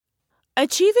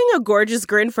Achieving a gorgeous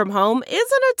grin from home isn't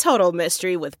a total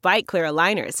mystery with Bite Clear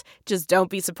aligners. Just don't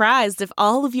be surprised if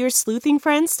all of your sleuthing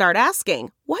friends start asking,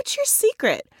 "What's your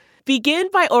secret?" Begin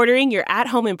by ordering your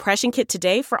at-home impression kit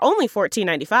today for only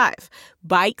 $14.95.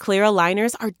 Bite Clear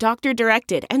aligners are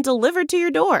doctor-directed and delivered to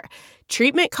your door.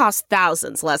 Treatment costs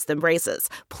thousands less than braces.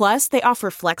 Plus, they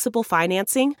offer flexible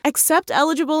financing, accept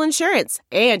eligible insurance,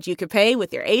 and you can pay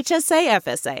with your HSA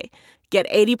FSA. Get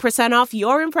 80% off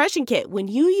your impression kit when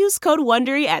you use code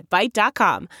WONDERY at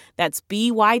Byte.com. That's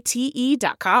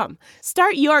BYTE.com.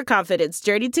 Start your confidence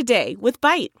journey today with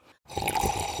Byte.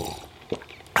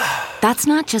 That's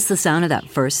not just the sound of that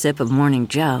first sip of Morning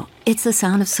Joe. It's the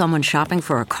sound of someone shopping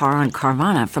for a car on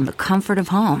Carvana from the comfort of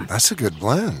home. That's a good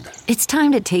blend. It's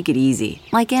time to take it easy,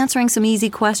 like answering some easy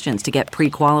questions to get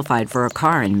pre-qualified for a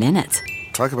car in minutes.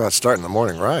 Talk about starting the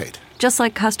morning right. Just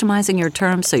like customizing your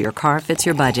terms so your car fits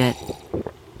your budget.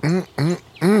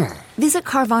 Visit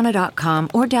Carvana.com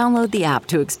or download the app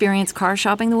to experience car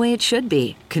shopping the way it should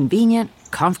be. Convenient,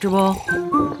 comfortable.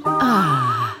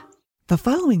 Ah. The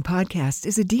following podcast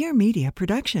is a Dear Media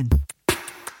production.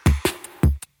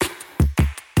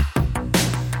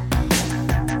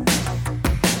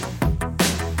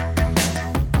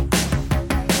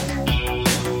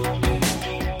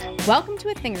 Welcome to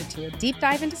A Thing or Two, a deep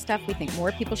dive into stuff we think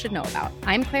more people should know about.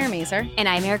 I'm Claire Mazer. And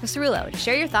I'm Erica Cerullo. To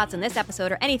share your thoughts on this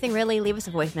episode or anything really, leave us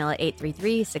a voicemail at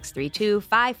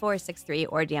 833-632-5463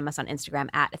 or DM us on Instagram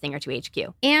at A Thing or Two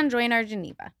HQ. And join our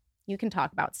Geneva. You can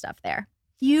talk about stuff there.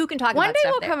 You can talk about stuff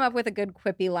there. One day we'll come up with a good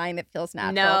quippy line that feels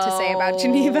natural to say about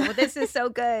Geneva. This is so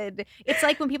good. It's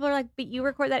like when people are like, but you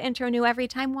record that intro new every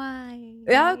time. Why?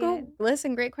 Yeah, go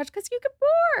listen. Great question. Because you get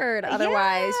bored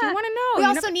otherwise. Yeah. You want to know. We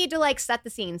also need to like set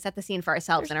the scene for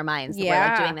ourselves in our minds that we're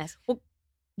like doing this. Well,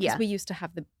 because we used to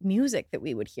have the music that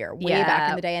we would hear way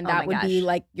back in the day. And that would be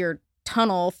like your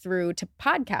tunnel through to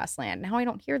podcast land. Now I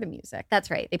don't hear the music. That's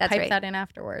right. They pipe that in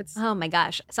afterwards. Oh my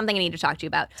gosh. Something I need to talk to you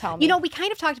about. Tell me. You know, we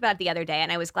kind of talked about it the other day,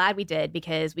 and I was glad we did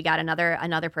because we got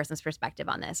another person's perspective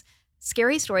on this.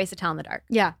 Scary stories to tell in the dark.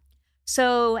 Yeah.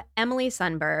 So Emily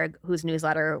Sundberg, whose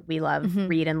newsletter we love,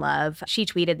 read and love, she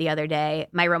tweeted the other day,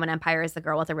 "My Roman Empire is the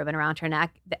girl with a ribbon around her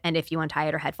neck, and if you untie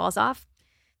it, her head falls off."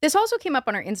 This also came up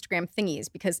on our Instagram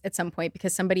thingies because at some point,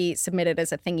 because somebody submitted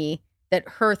as a thingy that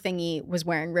her thingy was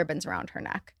wearing ribbons around her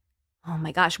neck. Oh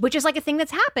my gosh, which is like a thing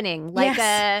that's happening, like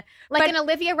an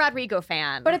Olivia Rodrigo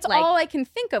fan. But it's all I can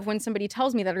think of when somebody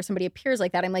tells me that or somebody appears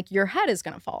like that. I'm like, your head is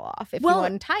going to fall off if you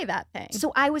untie that thing.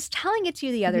 So I was telling it to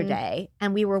you the other day,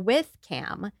 and we were with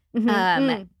Cam,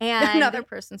 and another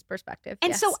person's perspective.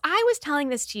 And so I was telling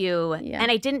this to you,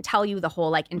 and I didn't tell you the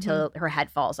whole like until her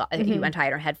head falls off, you untie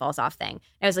it, her head falls off thing.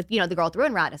 And I was like, you know, the girl with the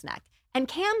ribbon around his neck. And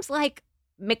Cam's like,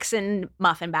 mixing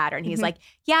muffin batter, and he's like,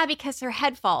 yeah, because her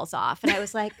head falls off. And I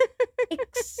was like,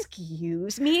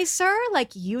 excuse me, sir,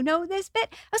 like, you know this bit?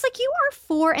 I was like, you are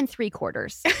 4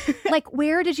 3/4. Like,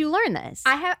 where did you learn this?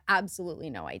 I have absolutely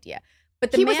no idea.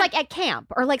 But he was like at camp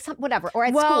or like whatever, or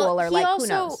at school, or like who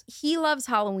knows. He loves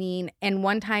Halloween, and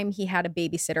one time he had a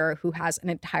babysitter who has an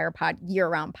entire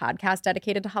year-round podcast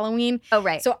dedicated to Halloween. Oh,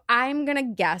 right. So I'm gonna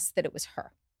guess that it was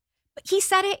her. But he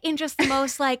said it in just the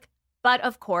most like, but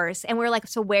of course. And we're like,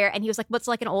 so where? And he was like, what's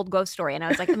like an old ghost story? And I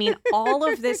was like, I mean, all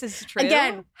of this is true.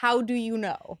 Again, how do you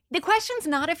know? The question's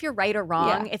not if you're right or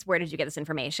wrong. It's where did you get this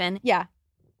information? Yeah.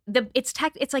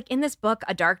 It's like in this book,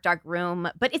 a dark, dark room,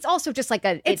 but it's also just like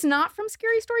It's not from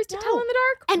Scary Stories to Tell in the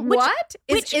Dark? And what?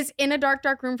 Is In a Dark,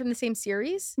 Dark Room from the same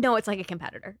series? No, it's like a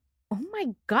competitor. Oh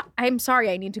my God. I'm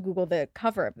sorry. I need to Google the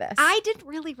cover of this. I didn't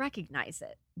really recognize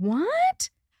it.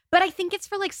 What? But I think it's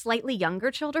for like slightly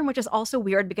younger children, which is also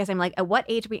weird because I'm like, at what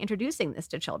age are we introducing this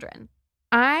to children?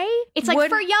 It's like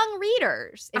for young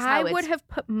readers. I would have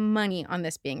put money on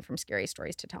this being from Scary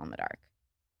Stories to Tell in the Dark.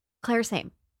 Claire,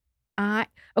 same.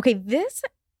 Okay, this.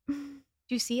 Do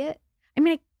you see it? I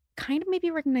mean, I kind of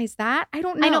maybe recognize that. I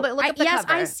don't know. I know, but look at the cover. Yes,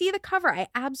 I see the cover. I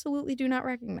absolutely do not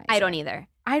recognize it. I don't either.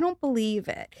 I don't believe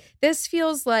it. This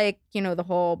feels like, you know, the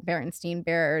whole Berenstein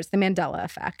Bears, the Mandela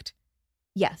effect.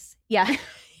 Yes. Yeah.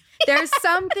 There's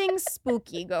something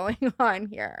spooky going on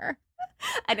here.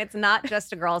 And it's not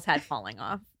just a girl's head falling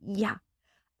off. Yeah.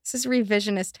 This is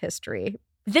revisionist history.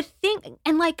 The thing,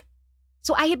 and like,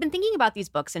 so I had been thinking about these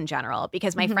books in general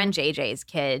because my friend JJ's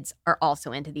kids are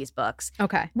also into these books.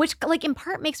 Okay. Which like in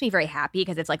part makes me very happy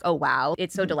because it's like, oh, wow,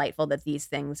 it's so delightful that these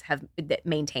things have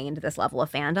maintained this level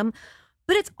of fandom.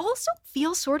 But it also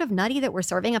feels sort of nutty that we're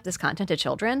serving up this content to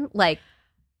children. Like,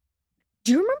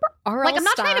 do you remember R.L. Like, I'm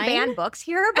not Stein? trying to ban books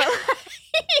here, but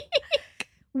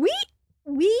we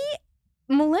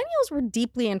millennials were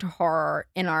deeply into horror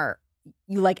in our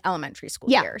like elementary school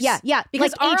years. Yeah.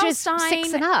 Because like R.L. ages Stine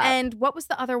 6 and up. and what was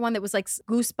the other one that was like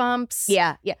Goosebumps?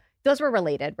 Yeah. Those were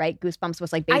related, right? Goosebumps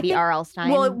was like baby R.L.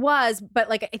 Stine. Well, it was, but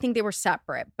like I think they were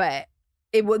separate. But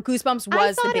Goosebumps was the baby.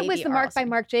 I thought it was the Mark by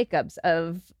Mark Jacobs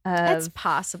of That's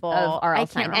possible. Of R.L.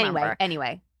 Stine. Can't remember.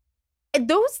 Anyway.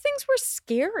 Those things were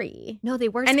scary. No, they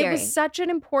were and scary. And it was such an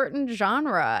important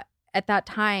genre at that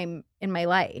time in my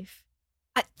life.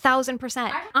 1,000%.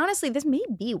 Honestly, this may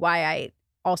be why I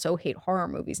also hate horror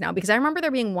movies now, because I remember there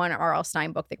being one R.L.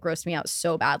 Stine book that grossed me out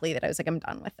so badly that I was like, I'm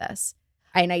done with this.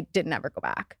 And I didn't ever go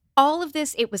back. All of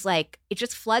this, it was like, it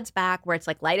just floods back where it's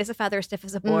like light as a feather, stiff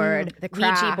as a board, the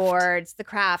Craft. Ouija boards, the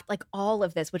Craft, like all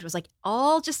of this, which was like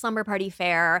all just slumber party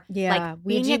fare. Yeah. Like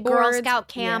being Ouija at Girl boards, Scout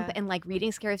camp and like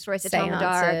reading scary stories to tell in the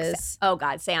dark. Seances. Oh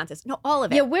God, seances. No, all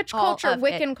of it. Yeah, witch culture, All of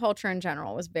Wiccan it. culture in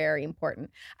general was very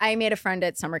important. I made a friend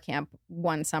at summer camp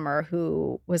one summer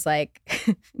who was like,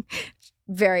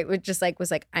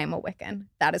 was like, I'm a Wiccan.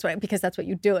 That is what, because that's what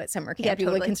you do at summer camp. Yeah, You do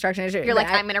like totally. construction. You're like,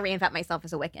 I'm going to reinvent myself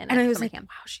as a Wiccan. And I was summer like, camp.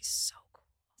 wow, she's so cool.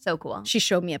 So cool. She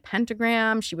showed me a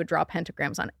pentagram. She would draw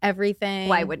pentagrams on everything.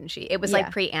 Why wouldn't she? It was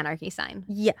like pre-anarchy sign.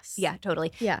 Yes. Yeah,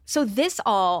 totally. Yeah. So this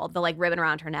all, the like ribbon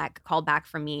around her neck, called back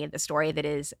for me the story that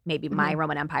is maybe my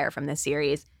Roman Empire from this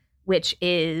series, which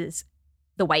is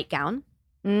the white gown.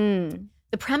 Mm.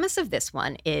 The premise of this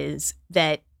one is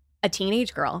that a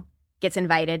teenage girl gets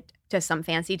invited to some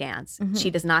fancy dance. Mm-hmm. She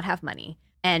does not have money.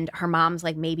 And her mom's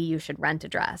like, maybe you should rent a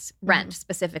dress. Rent,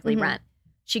 specifically rent.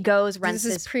 She goes, rents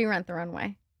This is pre-Rent the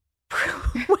Runway.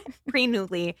 pre-Rent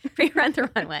the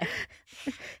Runway.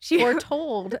 She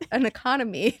foretold an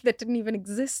economy that didn't even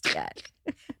exist yet.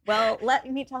 Well, let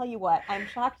me tell you what. I'm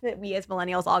shocked that we as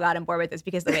millennials all got on board with this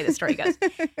because the way the story goes.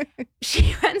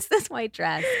 She rents this white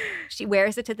dress. She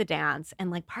wears it to the dance.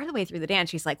 And like part of the way through the dance,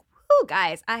 she's like, whoo,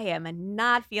 guys, I am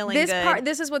not feeling good.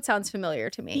 This is what sounds familiar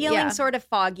to me. Feeling sort of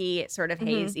foggy, sort of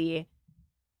hazy.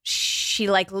 She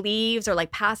like leaves or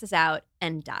like passes out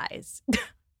and dies.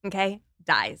 Okay?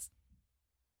 Dies.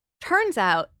 Turns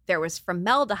out there was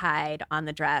formaldehyde on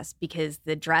the dress because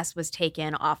the dress was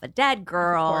taken off a dead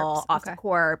girl, off a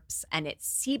corpse, and it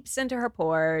seeps into her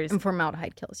pores. And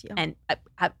formaldehyde kills you. And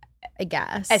I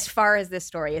guess. As far as this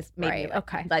story is maybe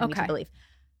led me to believe.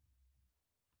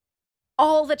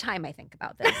 All the time I think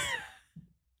about this.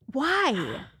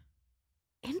 Why?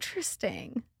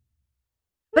 Interesting.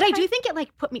 But I do think it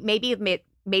like put me, maybe it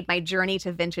made my journey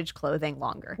to vintage clothing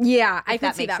longer. Yeah, I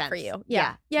could see that for you.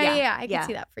 Yeah. I could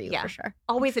see that for you for sure.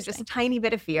 Always a just tiny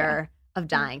bit of fear of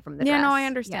dying from the dress. Yeah, no, I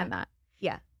understand that.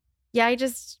 Yeah. Yeah,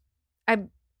 I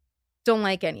don't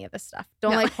like any of this stuff.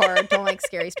 Don't like horror, don't like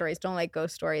scary stories, don't like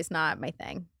ghost stories. Not my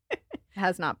thing. It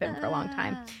has not been for a long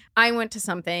time. I went to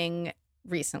something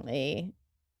recently.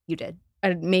 You did?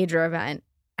 A major event.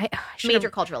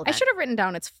 Major cultural event. I should have written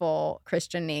down its full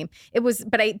Christian name. It was,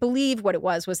 but I believe what it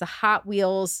was the Hot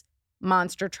Wheels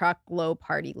Monster Truck Glow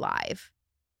Party Live.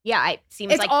 Yeah, it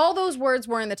seems like all those words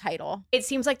were in the title. It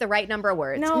seems like the right number of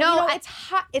words. No,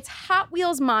 it's Hot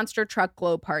Wheels Monster Truck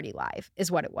Glow Party Live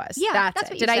is what it was. Yeah, that's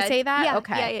what you Did said. I say that? Yeah,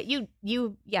 okay.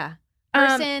 Yeah.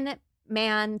 Person,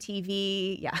 man,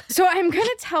 TV, yeah. So I'm going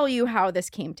to tell you how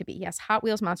this came to be. Yes, Hot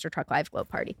Wheels Monster Truck Live Glow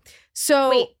Party. So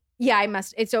wait. Yeah, I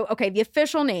must. So, okay, the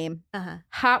official name,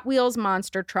 Hot Wheels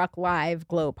Monster Truck Live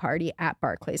Glow Party at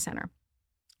Barclays Center.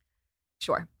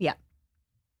 Sure, yeah.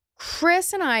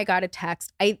 Chris and I got a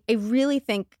text, I really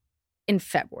think in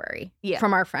February,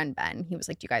 from our friend Ben. He was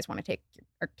like, do you guys want to take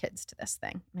our kids to this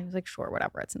thing? And I was like, sure,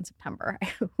 whatever. It's in September.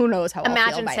 Who knows how I'll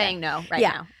feel by saying then. no right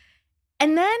now.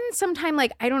 And then sometime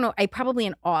like, I don't know, probably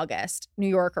in August, New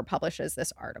Yorker publishes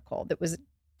this article that was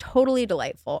totally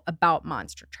delightful about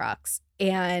monster trucks.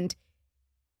 And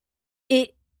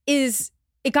it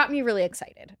got me really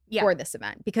excited for this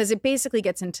event because it basically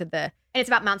gets into and it's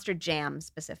about Monster Jam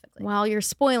specifically. Well, you're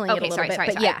spoiling it a little bit,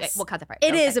 but yes. We'll cut that part.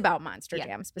 It is about Monster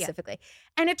Jam specifically.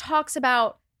 And it talks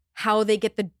about how they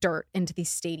get the dirt into these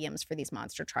stadiums for these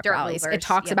monster truck rallies. It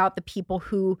talks about the people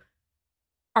who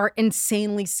are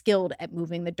insanely skilled at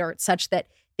moving the dirt such that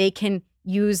they can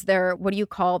use their, what do you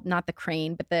call, not the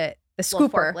crane, but the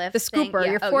scooper,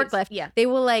 your forklift. They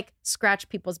will like scratch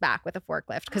people's back with a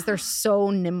forklift because they're so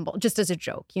nimble, just as a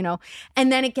joke, you know?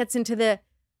 And then it gets into the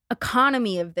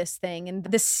economy of this thing and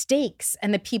the stakes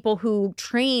and the people who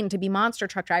train to be monster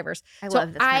truck drivers. I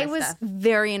love this kind of was stuff.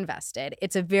 very invested.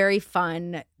 It's a very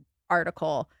fun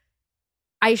article.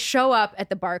 I show up at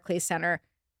the Barclays Center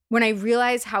when I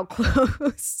realized how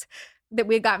close that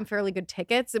we had gotten fairly good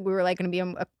tickets, that we were like going to be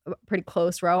in a pretty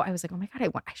close row. I was like, oh my God,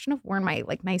 I shouldn't have worn my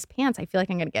like nice pants. I feel like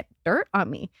I'm going to get dirt on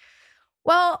me.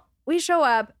 Well, we show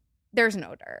up. There's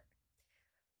no dirt.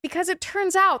 because it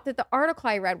turns out that the article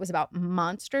I read was about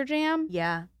Monster Jam.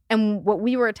 Yeah. And what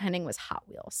we were attending was Hot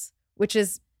Wheels, which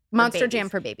is Monster Jam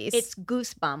for babies. It's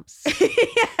Goosebumps.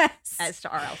 Yes. As to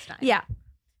R.L. Stine. Yeah.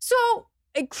 So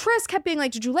Chris kept being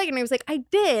like, did you like it? And I was like, I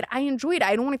did. I enjoyed it.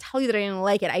 I don't want to tell you that I didn't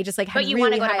like it. I just like had But you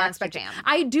really want to go to high Monster expectations. Jam.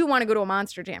 I do want to go to a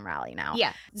Monster Jam rally now.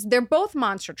 Yeah. They're both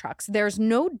monster trucks. There's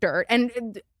no dirt.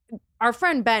 And our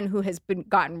friend Ben, who has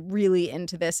gotten really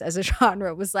into this as a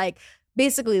genre, was like,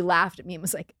 basically laughed at me and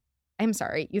was like, I'm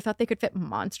sorry, you thought they could fit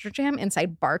Monster Jam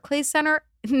inside Barclays Center?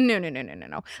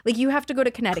 No. Like, you have to go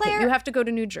to Connecticut. Claire, you have to go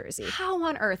to New Jersey. How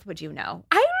on earth would you know?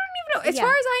 I don't even know. As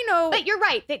far as I know. But you're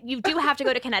right. That you do have to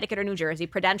go to Connecticut or New Jersey.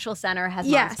 Prudential Center has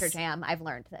Monster Jam. I've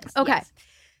learned this. Okay. Yes.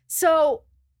 So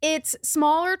it's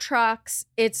smaller trucks.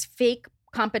 It's fake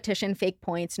competition, fake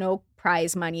points, no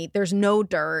prize money. There's no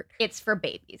dirt. It's for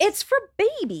babies. It's for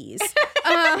babies.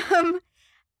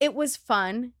 It was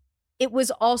fun. It was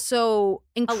also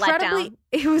incredibly,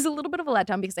 it was a little bit of a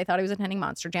letdown because I thought I was attending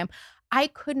Monster Jam. I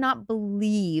could not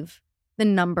believe the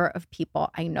number of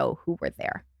people I know who were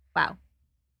there. Wow.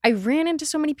 I ran into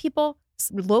so many people.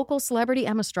 Local celebrity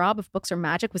Emma Straub of Books Are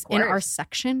Magic was in our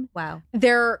section. Wow.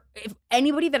 If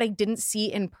anybody that I didn't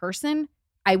see in person,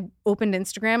 I opened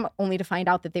Instagram only to find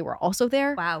out that they were also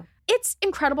there. Wow. It's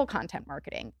incredible content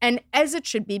marketing. And as it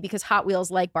should be, because Hot Wheels,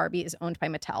 like Barbie, is owned by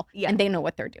Mattel. Yeah. And they know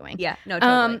what they're doing. Yeah, no,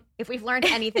 totally. If we've learned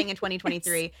anything in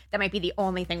 2023, that might be the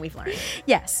only thing we've learned.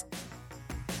 Yes.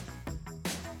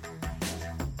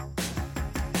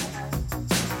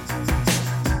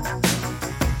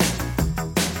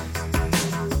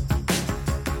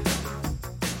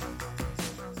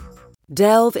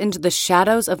 Delve into the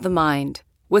shadows of the mind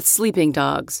with Sleeping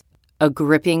Dogs, a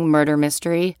gripping murder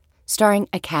mystery starring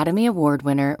Academy Award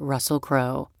winner Russell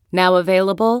Crowe. Now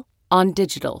available on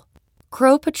digital.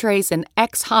 Crowe portrays an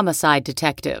ex-homicide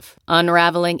detective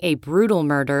unraveling a brutal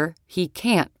murder he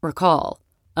can't recall.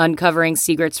 Uncovering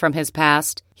secrets from his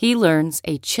past, he learns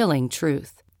a chilling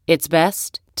truth. It's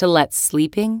best to let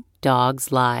sleeping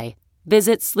dogs lie.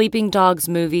 Visit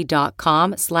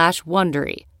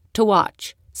sleepingdogsmovie.com/Wondery to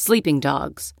watch Sleeping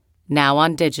Dogs, now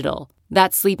on digital.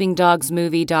 That's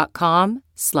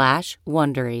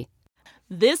sleepingdogsmovie.com/Wondery.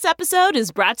 This episode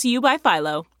is brought to you by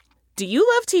Philo. Do you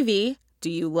love TV?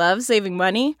 Do you love saving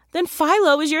money? Then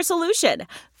Philo is your solution.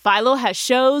 Philo has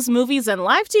shows, movies, and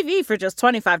live TV for just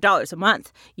 $25 a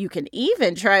month. You can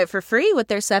even try it for free with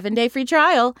their 7-day free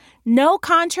trial. No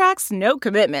contracts, no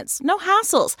commitments, no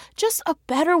hassles. Just a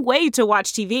better way to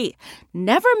watch TV.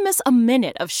 Never miss a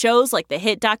minute of shows like the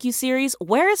hit docuseries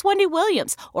Where is Wendy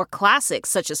Williams? Or classics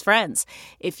such as Friends.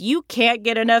 If you can't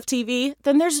get enough TV,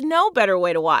 then there's no better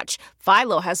way to watch.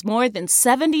 Philo has more than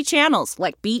 70 channels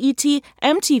like BET,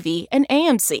 MTV, and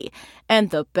AMC. And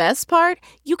the best part?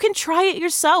 You can try it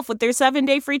yourself with their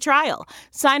 7-day free trial.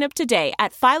 Sign up today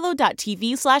at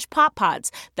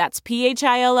philo.tv/poppods. That's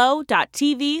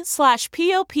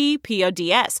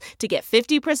philo.tv/POPPODS to get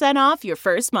 50% off your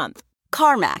first month.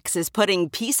 CarMax is putting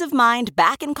peace of mind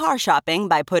back in car shopping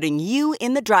by putting you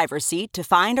in the driver's seat to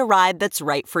find a ride that's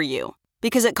right for you.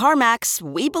 Because at CarMax,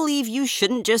 we believe you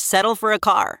shouldn't just settle for a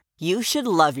car. You should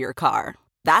love your car.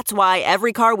 That's why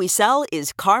every car we sell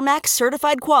is CarMax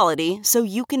certified quality, so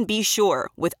you can be sure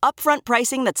with upfront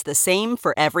pricing that's the same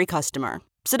for every customer.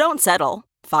 So don't settle.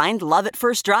 Find love at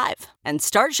first drive and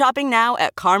start shopping now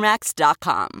at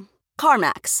CarMax.com.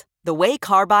 CarMax, the way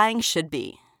car buying should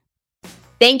be.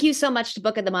 Thank you so much to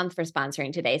Book of the Month for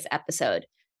sponsoring today's episode.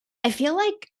 I feel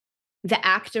like the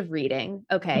act of reading,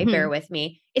 bear with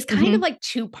me, is kind of like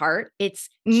two-part. It's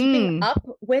keeping up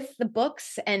with the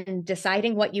books and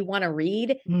deciding what you want to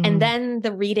read, and then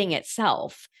the reading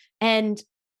itself. And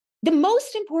the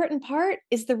most important part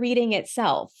is the reading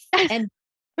itself. And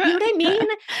you know what I mean?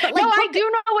 But like, no, I do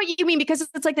know what you mean, because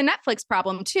it's like the Netflix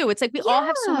problem too. It's like we all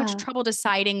have so much trouble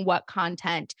deciding what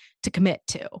content to commit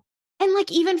to. And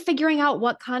like even figuring out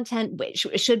what content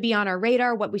should be on our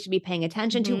radar, what we should be paying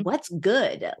attention to, what's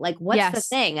good, like what's the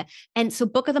thing. And so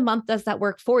Book of the Month does that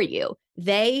work for you.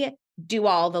 They do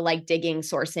all the like digging,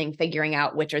 sourcing, figuring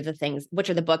out which are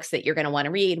the books that you're going to want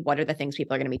to read. What are the things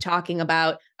people are going to be talking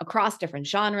about across different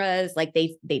genres? Like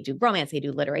they do romance, they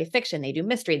do literary fiction, they do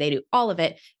mystery, they do all of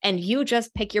it. And you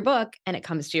just pick your book and it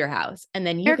comes to your house. And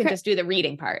then you can just do the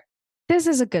reading part. This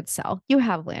is a good sell. You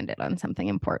have landed on something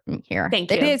important here.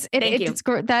 Thank you. It is.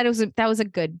 That was a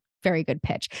good very good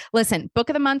pitch. Listen, Book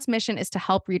of the Month's mission is to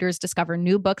help readers discover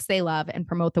new books they love and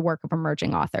promote the work of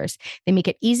emerging authors. They make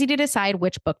it easy to decide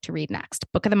which book to read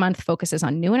next. Book of the Month focuses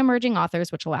on new and emerging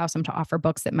authors, which allows them to offer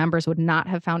books that members would not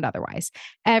have found otherwise.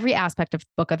 Every aspect of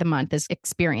Book of the Month's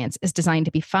experience is designed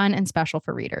to be fun and special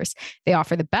for readers. They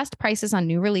offer the best prices on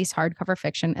new release hardcover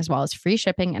fiction, as well as free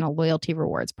shipping and a loyalty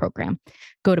rewards program.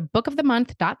 Go to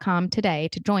bookofthemonth.com today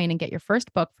to join and get your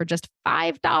first book for just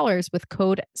 $5 with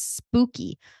code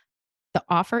SPOOKY. The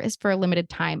offer is for a limited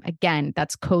time. Again,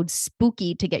 that's code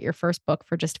SPOOKY to get your first book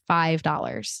for just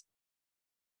 $5.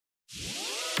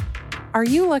 Are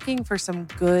you looking for some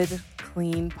good,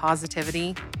 clean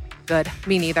positivity? Good.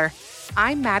 Me neither.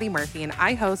 I'm Maddie Murphy, and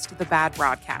I host The Bad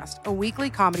Broadcast, a weekly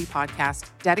comedy podcast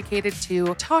dedicated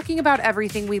to talking about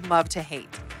everything we love to hate.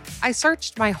 I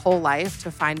searched my whole life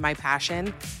to find my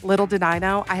passion. Little did I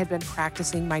know I had been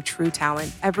practicing my true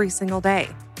talent every single day,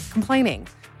 complaining.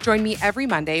 Join me every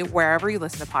Monday wherever you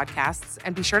listen to podcasts,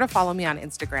 and be sure to follow me on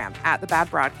Instagram at The Bad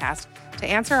Broadcast to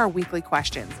answer our weekly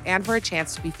questions and for a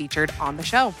chance to be featured on the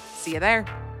show. See you there.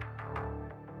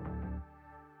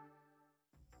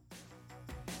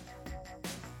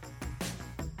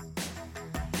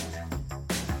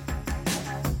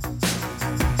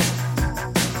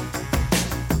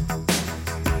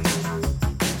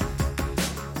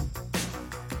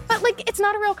 It's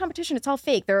not a real competition. It's all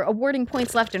fake. They're awarding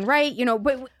points left and right,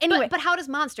 but anyway. But how does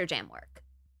Monster Jam work?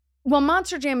 Well,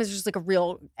 Monster Jam is just like a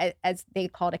real, as they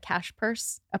call it, a cash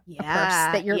purse, a purse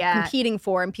that you're competing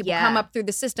for, and people come up through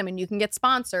the system and you can get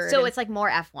sponsored. So it's like more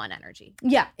F1 energy.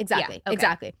 Yeah, exactly. Yeah, okay.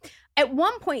 Exactly. At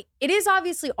one point, it is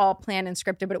obviously all planned and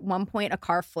scripted, but at one point a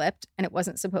car flipped and it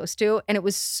wasn't supposed to. And it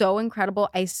was so incredible.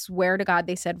 I swear to God,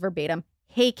 they said verbatim,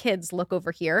 "Hey kids, look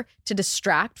over here," to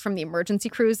distract from the emergency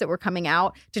crews that were coming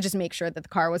out to just make sure that the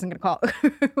car wasn't going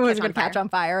to catch on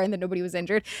fire and that nobody was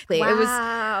injured. Wow. It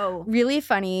was really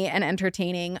funny and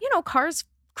entertaining. Cars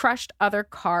crushed other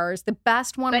cars. The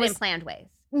best one was in planned ways.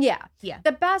 Yeah.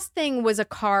 The best thing was a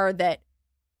car that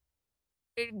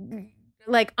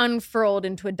unfurled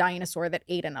into a dinosaur that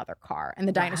ate another car, and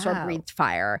the dinosaur breathed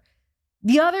fire.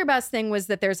 The other best thing was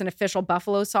that there's an official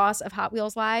buffalo sauce of Hot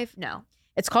Wheels Live. No.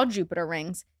 It's called Jupiter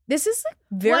Rings. This is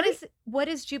very... What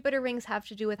does Jupiter Rings have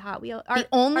to do with Hot Wheels? The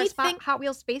only thing... Hot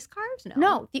Wheels space cars?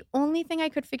 No. The only thing I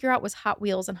could figure out was Hot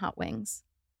Wheels and Hot Wings.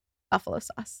 Buffalo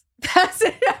sauce. That's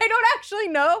it. I don't actually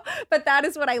know, but that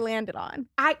is what I landed on.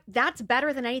 That's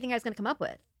better than anything I was going to come up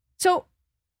with. So,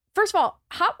 first of all,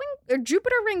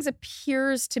 Jupiter Rings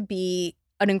appears to be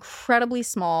an incredibly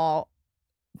small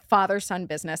father-son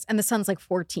business, and the son's like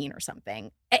 14 or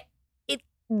something.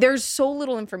 There's so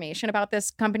little information about this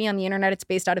company on the internet. It's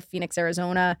based out of Phoenix,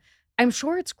 Arizona. I'm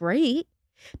sure it's great.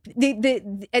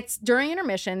 It's during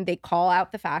intermission, they call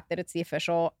out the fact that it's the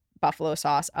official buffalo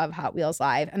sauce of Hot Wheels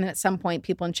Live. And then at some point,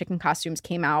 people in chicken costumes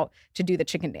came out to do the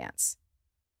chicken dance.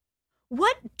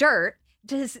 What dirt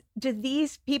do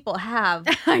these people have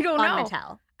I don't know. on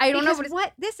Mattel? I don't know.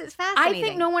 This is fascinating. I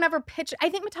think no one ever pitched. I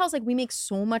think Mattel's like, we make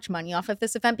so much money off of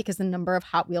this event because the number of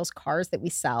Hot Wheels cars that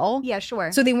we sell. Yeah,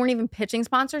 sure. So they weren't even pitching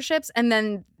sponsorships. And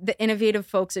then the innovative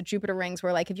folks at Jupiter Rings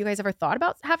were like, have you guys ever thought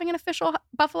about having an official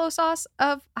buffalo sauce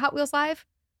of Hot Wheels Live?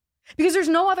 Because there's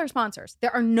no other sponsors.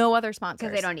 There are no other sponsors.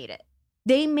 Because they don't need it.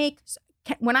 They make,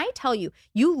 when I tell you,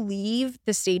 you leave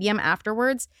the stadium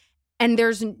afterwards and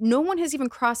there's no one has even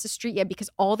crossed the street yet because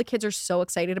all the kids are so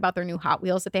excited about their new Hot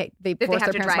Wheels that they force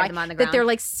their parents to buy them on the ground. that they're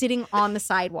like sitting on the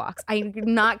sidewalks. I'm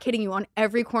not kidding you. On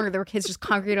every corner, there were kids just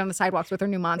congregated on the sidewalks with their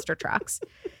new monster trucks.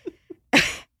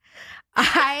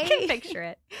 I can picture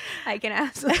it. I can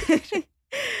absolutely.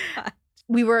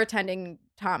 We were attending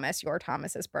your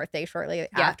Thomas's birthday shortly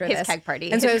after his this keg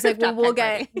party. And so I was like, well, we'll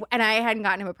get, and I hadn't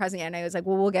gotten him a present yet. And I was like,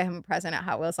 well, we'll get him a present at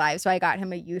Hot Wheels Live. So I got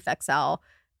him a Youth XL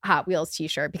Hot Wheels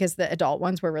t-shirt because the adult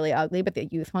ones were really ugly, but the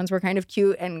youth ones were kind of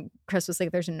cute. And Chris was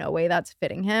like, there's no way that's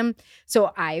fitting him.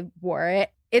 So I wore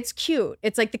it. It's cute.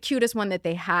 It's like the cutest one that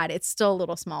they had. It's still a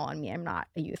little small on me. I'm not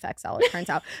a Youth XL, it turns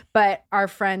out. But our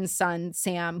friend's son,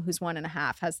 Sam, who's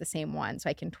 1.5, has the same one. So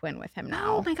I can twin with him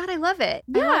now. Oh my God, I love it.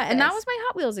 Yeah, and that was my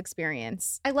Hot Wheels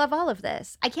experience. I love all of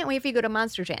this. I can't wait for you to go to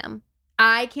Monster Jam.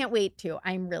 I can't wait to.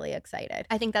 I'm really excited.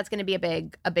 I think that's going to be a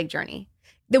big journey.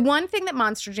 The one thing that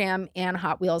Monster Jam and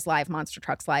Hot Wheels Live, Monster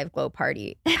Trucks Live Glow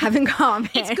Party have in common.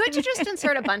 It's good to just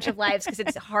insert a bunch of lives because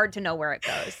it's hard to know where it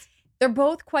goes. They're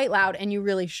both quite loud, and you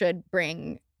really should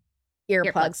bring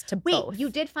earplugs to both. Wait,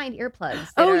 you did find earplugs.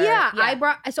 Yeah.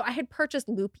 I had purchased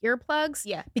loop earplugs.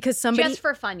 Yeah. Because somebody. Just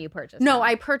for fun, you purchased No, them.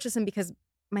 I purchased them because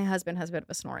my husband has a bit of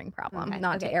a snoring problem.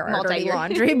 Okay, to air our dirty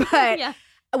laundry, but. Yeah.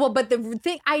 Well, but the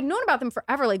thing, I'd known about them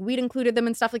forever. Like, we'd included them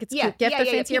and stuff. Like, it's cute gift, they're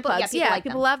fancy earplugs.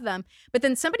 People love them. But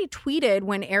then somebody tweeted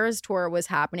when Eras Tour was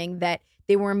happening that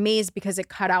they were amazed because it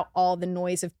cut out all the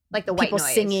noise of like the white people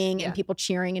noise. singing and people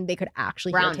cheering, and they could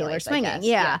actually hear Taylor swinging.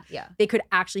 Yeah. They could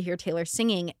actually hear Taylor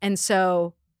singing. And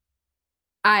so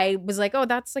I was like, oh,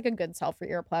 that's like a good sell for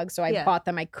earplugs. So I bought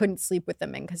them. I couldn't sleep with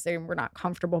them in because they were not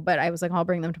comfortable. But I was like, I'll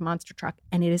bring them to Monster Truck.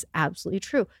 And it is absolutely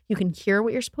true. You can hear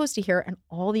what you're supposed to hear, and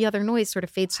all the other noise sort of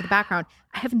fades to the background.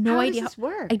 I have no idea. How does this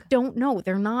work? I don't know.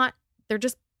 They're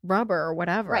just rubber or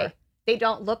whatever. Right. They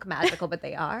don't look magical, but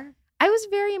they are. I was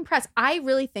very impressed. I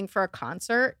really think for a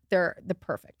concert, they're the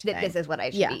perfect thing. This is what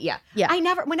I should be. Yeah.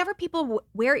 Whenever people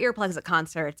wear earplugs at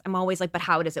concerts, I'm always like, but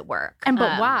how does it work? And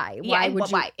but why? Why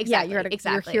would you? Why? Exactly.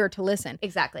 You're here to listen.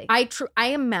 Exactly. I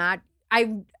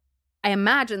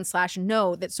imagine /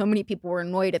 know that so many people were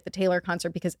annoyed at the Taylor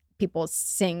concert because people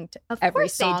sing to every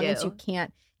song, and so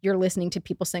you're listening to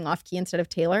people sing off key instead of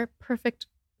Taylor. Perfect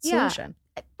solution.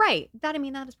 Right. That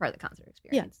is part of the concert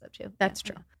experience though too. That's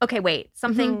true. Okay, wait.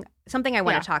 Something I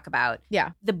want to talk about.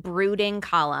 Yeah. The brooding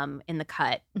column in The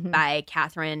Cut by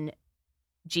Catherine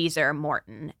Jeezer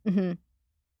Morton. Mm-hmm.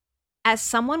 As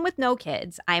someone with no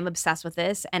kids, I am obsessed with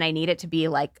this, and I need it to be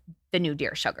like the new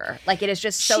Dear Sugar. Like, it is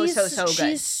just so good.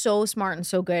 She's so smart and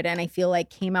so good, and I feel like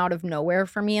came out of nowhere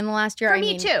for me in the last year. For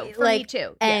me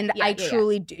too. And I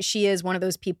truly do. She is one of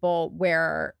those people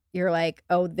where you're like,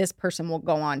 oh, this person will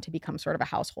go on to become sort of a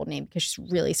household name because she's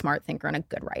a really smart thinker and a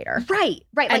good writer. Right.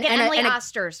 Like an Emily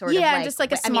Oster sort of. Yeah, just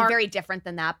like a smart. very different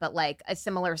than that, but like a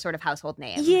similar sort of household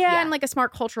name. Yeah, and like a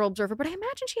smart cultural observer. But I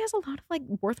imagine she has a lot of like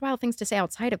worthwhile things to say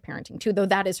outside of parenting too, though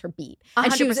that is her beat.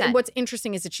 100%. And what's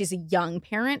interesting is that she's a young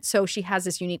parent, so she has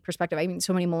this unique perspective. I mean,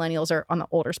 so many millennials are on the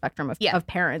older spectrum of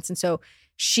parents, and so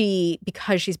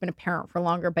because she's been a parent for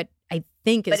longer, but I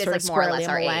think is sort of squarely a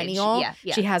millennial.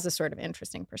 She has a sort of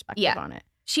interesting perspective on it.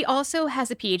 She also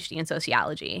has a PhD in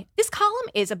sociology. This column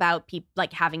is about people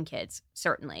like having kids,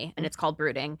 certainly, and it's called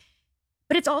Brooding.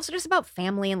 But it's also just about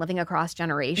family and living across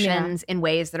generations in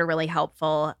ways that are really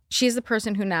helpful. She's the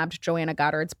person who nabbed Joanna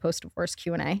Goddard's post-divorce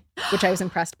Q&A, which I was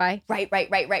impressed by. Right.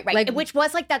 Like, which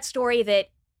was like that story that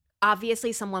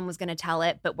obviously someone was going to tell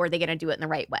it, but were they going to do it in the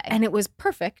right way? And it was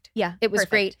perfect. Yeah, it was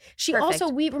great. She Perfect.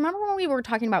 also, we remember when we were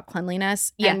talking about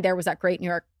cleanliness and there was that great New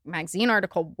York Magazine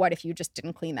article, what if you just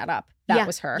didn't clean that up? That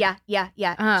was her.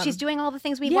 Yeah. She's doing all the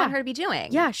things we want her to be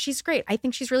doing. Yeah, she's great. I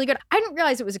think she's really good. I didn't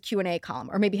realize it was a Q&A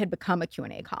column, or maybe had become a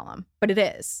Q&A column, but it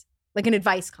is. Like an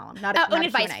advice column, not an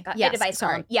advice Q&A. Yes, advice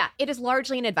column. Yeah, it is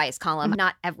largely an advice column.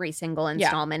 Not every single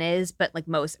installment is, but like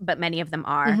but many of them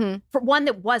are. For one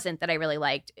that wasn't, that I really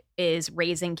liked, is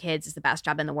Raising Kids is the best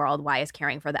job in the world. Why is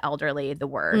caring for the elderly the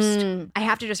worst? I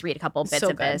have to just read a couple bits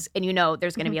of this, and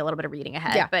there's going to be a little bit of reading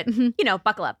ahead, but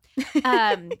buckle up.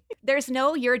 There's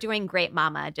no "you're doing great,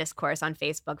 mama" discourse on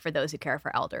Facebook for those who care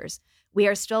for elders. We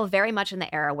are still very much in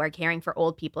the era where caring for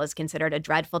old people is considered a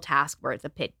dreadful task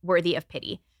worthy of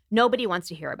pity. Nobody wants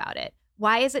to hear about it.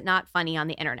 Why is it not funny on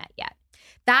the internet yet?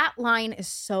 That line is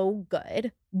so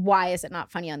good. Why is it not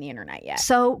funny on the internet yet?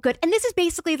 So good. And this is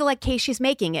basically the case she's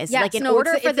making is in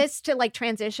order for this to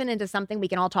transition into something we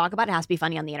can all talk about, it has to be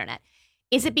funny on the internet.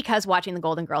 Is it because watching the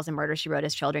Golden Girls and Murder, She Wrote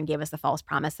as children gave us the false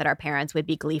promise that our parents would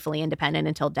be gleefully independent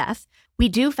until death? We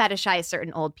do fetishize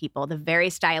certain old people, the very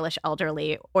stylish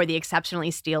elderly or the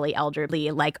exceptionally steely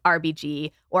elderly like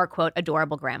RBG or, quote,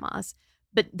 adorable grandmas.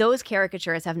 But those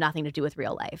caricatures have nothing to do with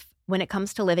real life. When it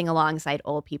comes to living alongside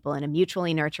old people in a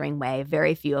mutually nurturing way,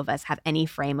 very few of us have any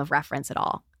frame of reference at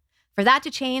all. For that to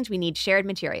change, we need shared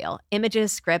material,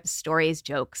 images, scripts, stories,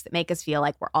 jokes that make us feel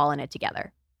like we're all in it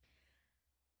together.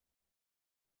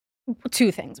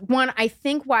 Two things. One, I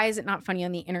think why is it not funny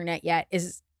on the internet yet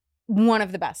is one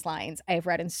of the best lines I have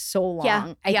read in so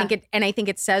long. I think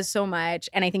it says so much,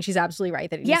 and I think she's absolutely right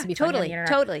that it needs to be funny on the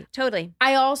internet. Totally.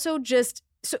 I also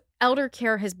so elder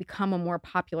care has become a more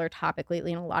popular topic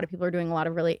lately, and a lot of people are doing a lot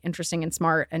of really interesting and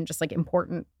smart and just like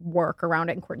important work around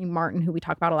it. And Courtney Martin, who we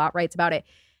talk about a lot, writes about it.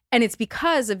 And it's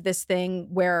because of this thing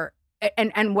where,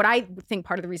 and what I think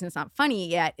part of the reason it's not funny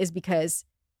yet is because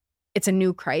it's a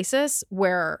new crisis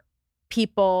where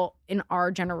people in our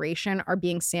generation are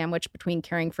being sandwiched between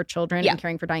caring for children and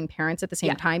caring for dying parents at the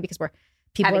same time, because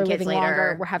people are living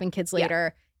longer, we're having kids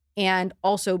later, and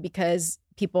also because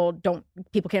people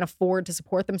can't afford to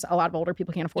support themselves. A lot of older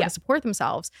people can't afford to support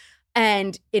themselves.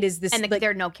 And it is this, and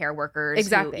there are no care workers.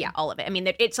 Exactly. All of it. I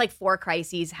mean, it's like 4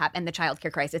 crises and the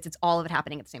childcare crisis. It's all of it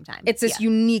happening at the same time. It's this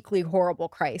uniquely horrible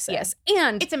crisis.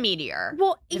 And it's a meteor.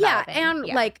 Well,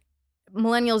 like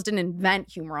millennials didn't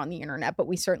invent humor on the internet, but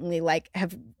we certainly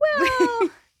have. Well,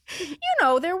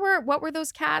 what were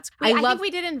those cats? I think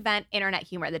we did invent internet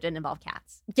humor that didn't involve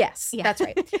cats. Yes, that's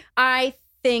right. I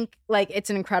think like it's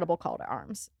an incredible call to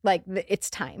arms. Like it's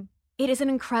time. It is an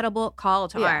incredible call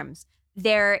to arms.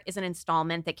 There is an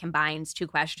installment that combines two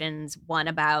questions, one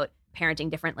about parenting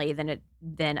differently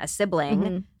than a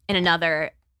sibling, and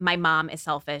another, my mom is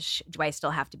selfish. Do I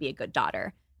still have to be a good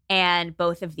daughter? And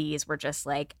both of these were just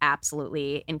like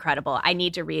absolutely incredible. I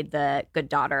need to read the good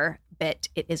daughter bit.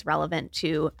 It is relevant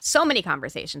to so many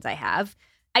conversations I have.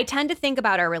 I tend to think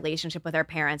about our relationship with our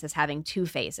parents as having two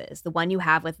phases, the one you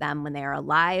have with them when they are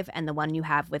alive and the one you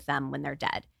have with them when they're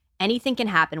dead. Anything can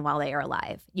happen while they are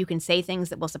alive. You can say things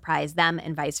that will surprise them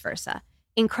and vice versa.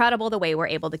 Incredible the way we're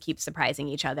able to keep surprising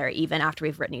each other even after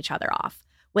we've written each other off.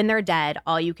 When they're dead,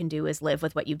 all you can do is live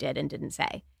with what you did and didn't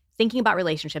say. Thinking about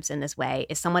relationships in this way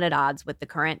is somewhat at odds with the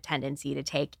current tendency to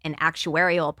take an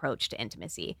actuarial approach to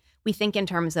intimacy. We think in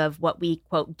terms of what we,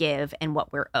 quote, give and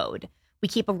what we're owed. We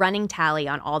keep a running tally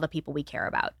on all the people we care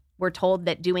about. We're told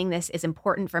that doing this is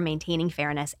important for maintaining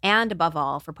fairness and, above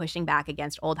all, for pushing back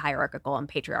against old hierarchical and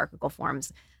patriarchal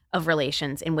forms of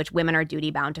relations in which women are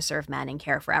duty-bound to serve men and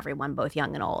care for everyone, both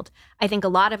young and old. I think a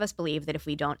lot of us believe that if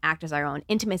we don't act as our own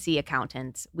intimacy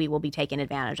accountants, we will be taken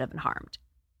advantage of and harmed.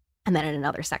 And then in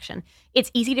another section,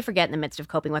 it's easy to forget in the midst of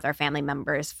coping with our family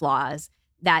members' flaws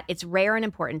that it's rare and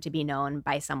important to be known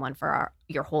by someone for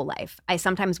your whole life. I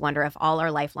sometimes wonder if all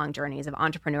our lifelong journeys of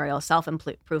entrepreneurial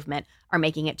self-improvement are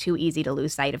making it too easy to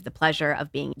lose sight of the pleasure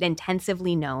of being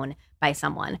intensively known by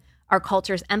someone. Our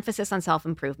culture's emphasis on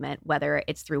self-improvement, whether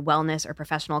it's through wellness or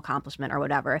professional accomplishment or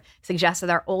whatever, suggests that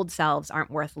our old selves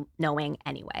aren't worth knowing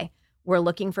anyway. We're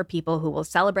looking for people who will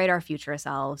celebrate our future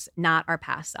selves, not our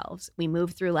past selves. We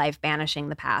move through life banishing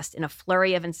the past in a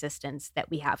flurry of insistence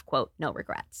that we have, quote, no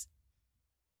regrets.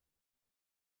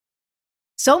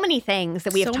 So many things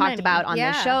that we have talked about on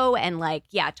the show and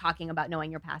talking about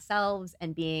knowing your past selves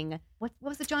and being, what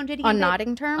was the Joan Didion? On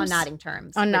nodding terms? On nodding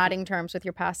terms. On nodding terms with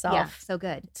your past self. Yeah, so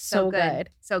good. So good.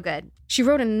 So good. She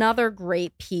wrote another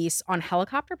great piece on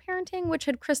helicopter parenting, which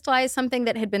had crystallized something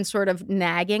that had been sort of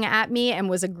nagging at me and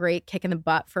was a great kick in the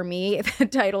butt for me. The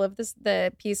title of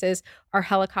the piece is, Are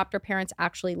Helicopter Parents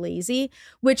Actually Lazy?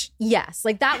 Which, yes,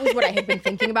 like that was what I had been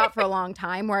thinking about for a long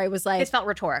time, where I was like... It felt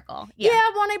rhetorical. Yeah,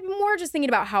 well, I'm more just thinking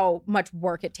about how much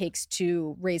work it takes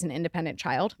to raise an independent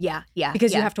child. Yeah.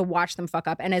 Because you have to watch them fuck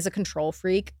up. And as a control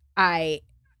freak,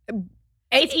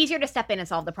 it's easier to step in and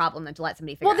solve the problem than to let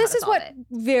somebody figure out how to solve it. Well, this is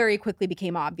what very quickly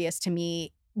became obvious to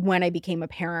me when I became a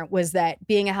parent, was that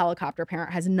being a helicopter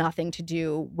parent has nothing to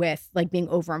do with like being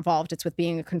over involved. It's with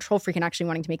being a control freak and actually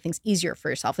wanting to make things easier for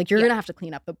yourself. Like you're going to have to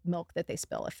clean up the milk that they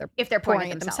spill if they're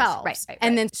pouring it themselves. Right.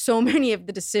 And then so many of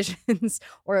the decisions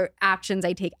or actions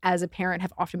I take as a parent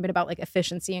have often been about like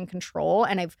efficiency and control.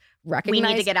 And I've recognized,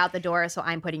 we need to get out the door, so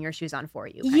I'm putting your shoes on for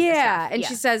you. And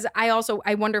she says,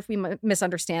 I wonder if we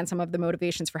misunderstand some of the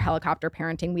motivations for helicopter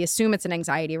parenting. We assume it's an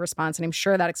anxiety response, and I'm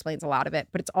sure that explains a lot of it,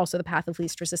 but it's also the path of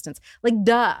least resistance. Like,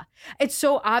 duh. It's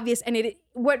so obvious. And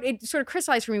what it sort of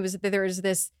crystallized for me was that there is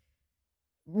this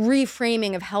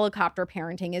reframing of helicopter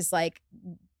parenting as like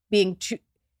being too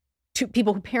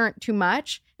people who parent too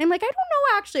much. And I'm like, I don't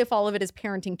know actually if all of it is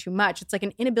parenting too much. It's like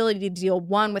an inability to deal,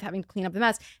 one, with having to clean up the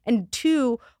mess, and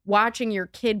two, watching your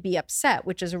kid be upset,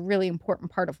 which is a really important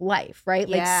part of life, right?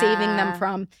 Yeah. Like saving them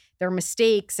from their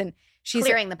mistakes, and she's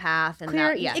clearing the path and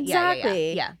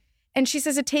exactly. Yeah. And she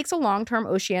says it takes a long-term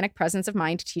oceanic presence of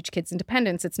mind to teach kids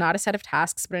independence. It's not a set of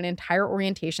tasks, but an entire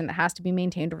orientation that has to be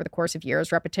maintained over the course of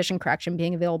years. Repetition, correction,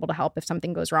 being available to help if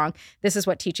something goes wrong. This is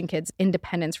what teaching kids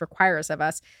independence requires of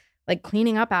us. Like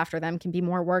cleaning up after them can be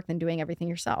more work than doing everything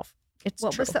yourself. It's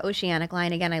what true. was the oceanic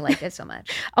line again? I liked it so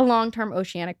much. A long-term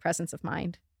oceanic presence of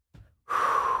mind.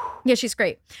 Yeah, she's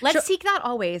great. Let's seek that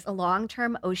always, a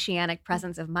long-term oceanic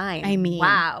presence of mind. I mean,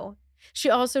 wow.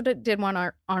 She also did one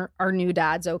our new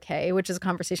dad's okay, which is a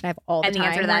conversation I have all the time. And the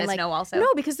answer to that is no also? No,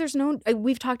 because there's no,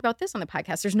 we've talked about this on the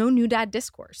podcast, there's no new dad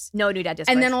discourse. No new dad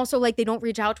discourse. And then also like they don't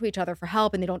reach out to each other for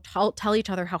help, and they don't tell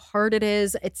each other how hard it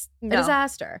is. It's a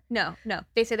disaster. No.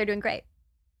 They say they're doing great.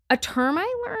 A term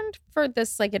I learned for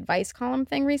this like advice column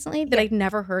thing recently that I'd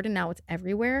never heard, and now it's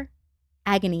everywhere.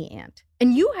 Agony aunt.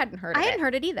 And you hadn't heard of it. I hadn't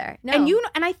heard it either. No.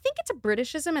 And I think it's a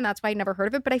Britishism, and that's why I'd never heard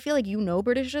of it, but I feel like you know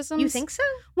Britishisms. You think so?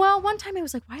 Well, one time I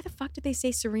was like, why the fuck did they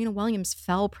say Serena Williams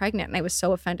fell pregnant? And I was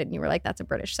so offended, and you were like, that's a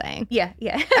British saying. Yeah.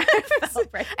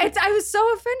 I was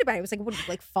so offended by it. I was like, what,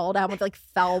 like fall down with like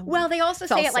fell. Well, they also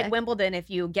say at like Wimbledon, if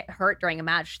you get hurt during a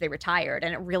match, they retired,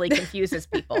 and it really confuses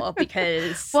people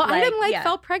because. Well, I didn't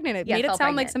fell pregnant. It made it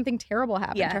sound like something terrible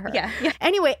happened to her. Yeah.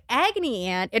 Anyway, agony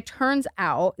aunt, it turns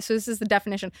out, so this is the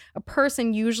definition, a person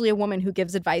person, usually a woman who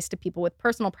gives advice to people with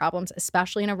personal problems,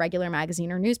 especially in a regular magazine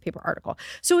or newspaper article.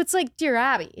 So it's like Dear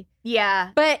Abby.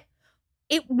 Yeah. But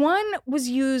one was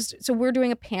used, so we're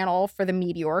doing a panel for the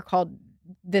Meteor called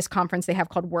this conference they have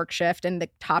called Work Shift, and the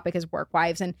topic is work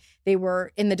wives. And they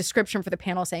were in the description for the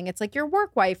panel saying it's like your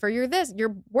work wife or your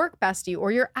work bestie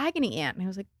or your agony aunt. And I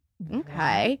was like,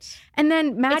 okay. What? And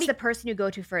then Maddie. It's the person you go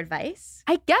to for advice?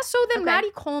 I guess so. Then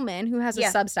Maddie Coleman, who has a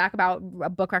Yeah. Substack about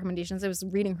book recommendations, I was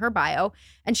reading her bio,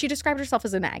 and she described herself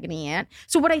as an agony aunt.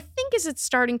 So what I think is it's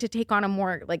starting to take on a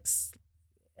more like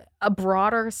a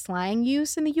broader slang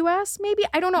use in the U.S. Maybe.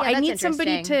 I don't know. Yeah, I need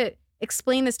somebody to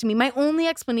explain this to me. My only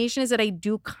explanation is that I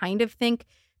do kind of think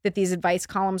that these advice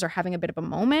columns are having a bit of a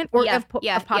moment of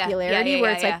popularity where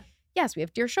it's like, yes, we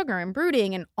have Dear Sugar and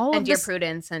Brooding and all of Dear this.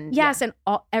 Prudence and yes, and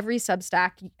every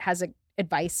Substack has an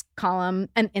advice column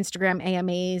and Instagram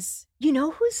AMAs. You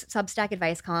know whose Substack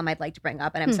advice column I'd like to bring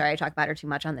up, and I'm sorry I talk about her too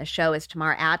much on this show, is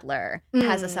Tamar Adler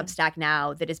has a Substack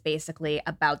now that is basically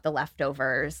about the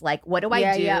leftovers. Like, what do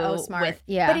I do? Oh, smart.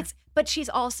 With, but she's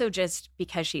also just,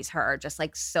 because she's her, just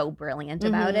like so brilliant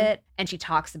about it. And she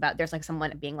talks about, there's like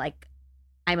someone being like,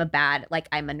 I'm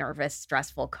a nervous,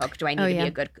 stressful cook. Do I need to be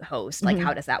a good host? Like,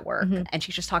 how does that work? And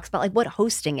she just talks about like what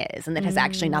hosting is, and that has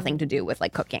actually nothing to do with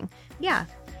like cooking. Yeah.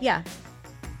 Yeah.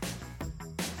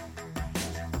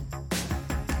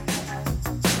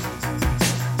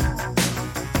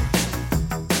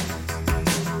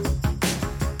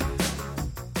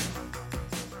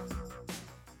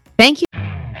 Thank you.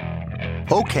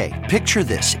 Okay, picture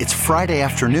this. It's Friday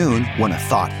afternoon when a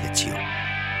thought hits you.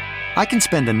 I can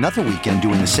spend another weekend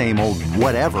doing the same old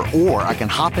whatever, or I can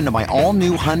hop into my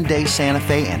all-new Hyundai Santa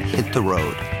Fe and hit the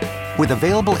road. With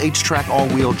available H-Track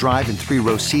all-wheel drive and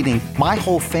 3-row seating, my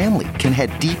whole family can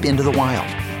head deep into the wild.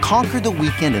 Conquer the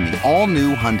weekend in the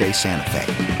all-new Hyundai Santa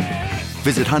Fe.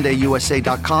 Visit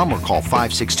HyundaiUSA.com or call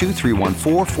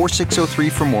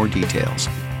 562-314-4603 for more details.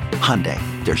 Hyundai,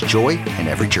 there's joy in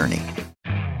every journey.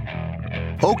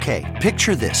 Okay,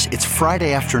 picture this. It's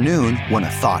Friday afternoon when a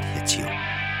thought hits you.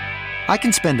 I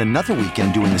can spend another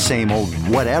weekend doing the same old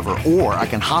whatever, or I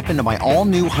can hop into my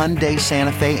all-new Hyundai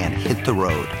Santa Fe and hit the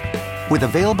road. With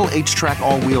available H-Track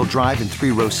all-wheel drive and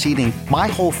 3-row seating, my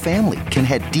whole family can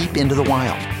head deep into the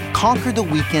wild. Conquer the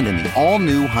weekend in the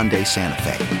all-new Hyundai Santa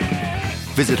Fe.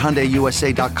 Visit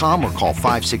HyundaiUSA.com or call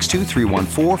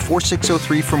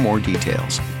 562-314-4603 for more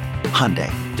details. Hyundai,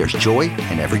 there's joy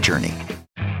in every journey.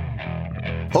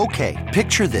 Okay,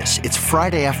 picture this. It's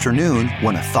Friday afternoon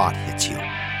when a thought hits you.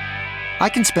 I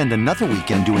can spend another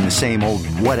weekend doing the same old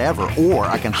whatever, or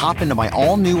I can hop into my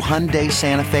all-new Hyundai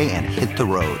Santa Fe and hit the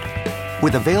road.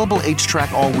 With available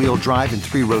H-Track all-wheel drive and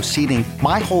 3-row seating,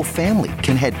 my whole family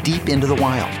can head deep into the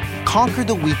wild. Conquer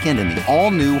the weekend in the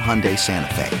all-new Hyundai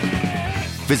Santa Fe.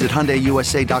 Visit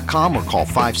HyundaiUSA.com or call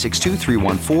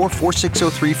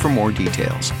 562-314-4603 for more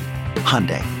details.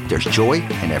 Hyundai, there's joy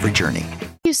in every journey.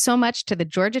 Thank you so much to the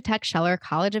Georgia Tech Scheller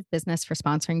College of Business for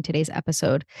sponsoring today's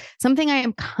episode. Something I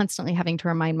am constantly having to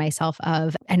remind myself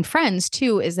of, and friends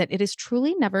too, is that it is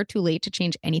truly never too late to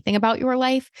change anything about your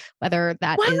life, whether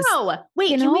that is... Wow.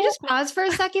 Wait, can we just pause for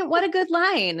a second? What a good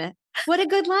line. What a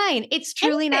good line. It's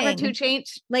truly never too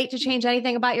late to change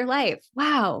anything about your life.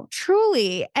 Wow.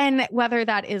 Truly. And whether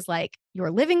that is like your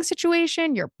living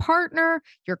situation, your partner,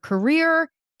 your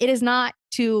career, it is not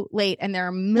too late. And there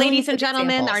are millions Ladies and of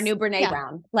gentlemen, examples. our new Brene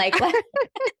Brown. Like,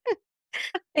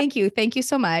 Thank you. Thank you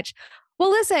so much. Well,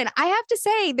 listen, I have to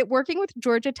say that working with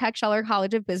Georgia Tech Scheller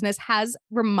College of Business has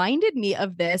reminded me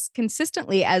of this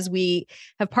consistently as we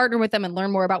have partnered with them and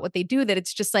learned more about what they do, that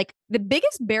it's just like the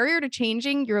biggest barrier to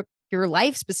changing your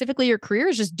life, specifically your career,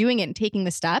 is just doing it and taking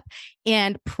the step.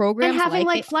 And programs and having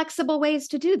like flexible ways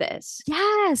to do this.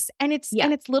 Yes. And it's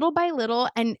little by little,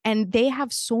 and they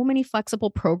have so many flexible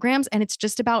programs, and it's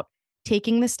just about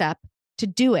taking the step to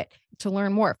do it, to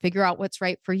learn more, figure out what's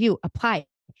right for you, apply,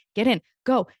 get in,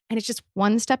 go. And it's just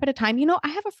one step at a time. You know, I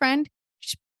have a friend,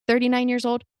 she's 39 years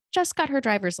old, just got her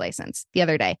driver's license the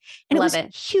other day. And it was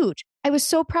huge. I was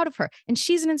so proud of her, and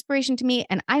she's an inspiration to me.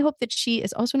 And I hope that she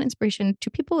is also an inspiration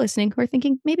to people listening who are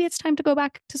thinking maybe it's time to go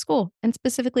back to school, and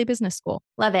specifically business school.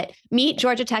 Love it. Meet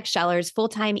Georgia Tech Scheller's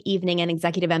full-time evening and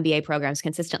executive MBA programs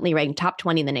consistently ranked top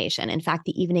 20 in the nation. In fact,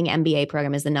 the evening MBA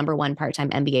program is the #1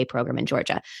 part-time MBA program in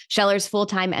Georgia. Scheller's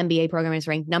full-time MBA program is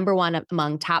ranked #1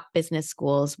 among top business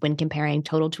schools when comparing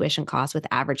total tuition costs with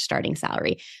average starting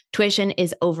salary. Tuition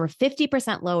is over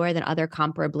 50% lower than other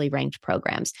comparably ranked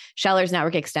programs. Scheller's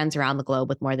network extends around around the globe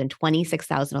with more than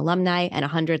 26,000 alumni and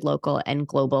 100 local and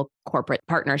global corporate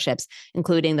partnerships,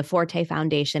 including the Forte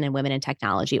Foundation and Women in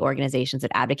Technology organizations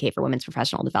that advocate for women's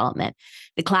professional development.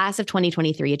 The class of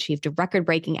 2023 achieved a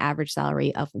record-breaking average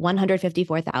salary of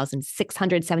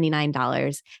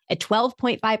 $154,679, a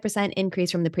 12.5%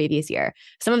 increase from the previous year.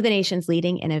 Some of the nation's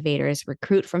leading innovators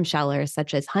recruit from Shellers,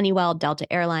 such as Honeywell, Delta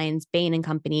Airlines, Bain &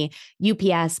 Company,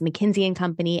 UPS, McKinsey &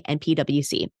 Company, and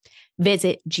PwC.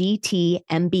 Visit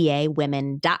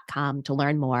gtmbawomen.com to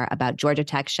learn more about Georgia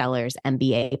Tech Shellers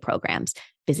MBA programs.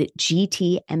 Visit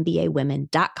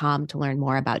gtmbawomen.com to learn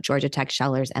more about Georgia Tech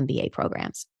Shellers MBA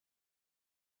programs.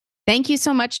 Thank you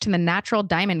so much to the Natural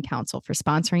Diamond Council for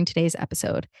sponsoring today's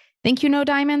episode. Think you know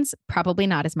diamonds? Probably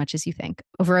not as much as you think.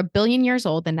 Over 1 billion years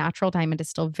old, the natural diamond is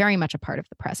still very much a part of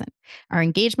the present. Our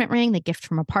engagement ring, the gift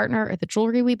from a partner, or the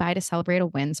jewelry we buy to celebrate a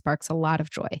win sparks a lot of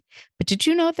joy. But did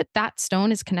you know that that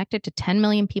stone is connected to 10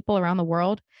 million people around the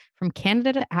world? From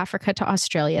Canada to Africa to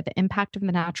Australia, the impact of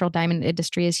the natural diamond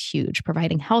industry is huge,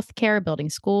 providing healthcare,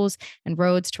 building schools, and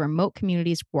roads to remote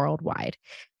communities worldwide.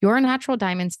 Your natural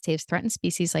diamond saves threatened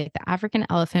species like the African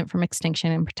elephant from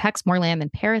extinction and protects more land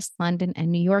than Paris, London,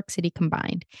 and New York City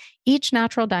combined. Each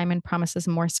natural diamond promises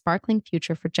a more sparkling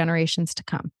future for generations to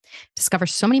come. Discover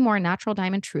so many more natural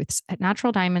diamond truths at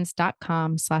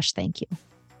naturaldiamonds.com/thank you.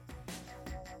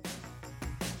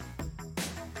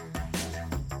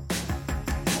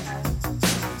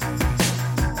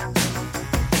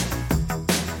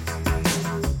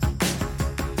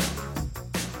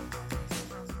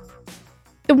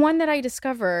 The one that I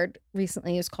discovered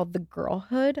recently is called The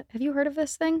Girlhood. Have you heard of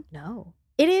this thing? No.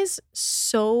 It is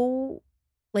so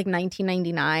like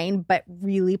 1999, but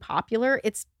really popular.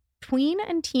 It's tween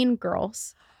and teen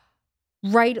girls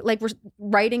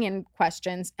writing in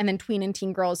questions, and then tween and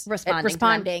teen girls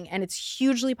responding, and it's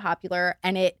hugely popular,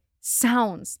 and it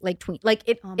sounds like tween. Like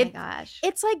it. Oh my gosh!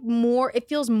 It's like more. It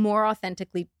feels more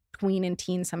authentically tween and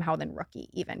teen somehow than Rookie,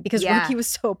 even because Rookie was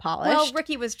so polished. Well,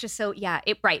 Rookie was just so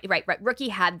right. Rookie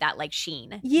had that like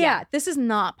sheen. Yeah, this is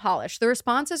not polished. The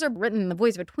responses are written in the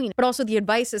voice of a tween, but also the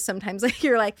advice is sometimes like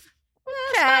you're like,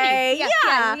 okay,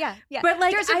 yeah. But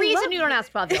like, there's a reason you don't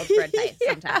ask 12-year-olds for advice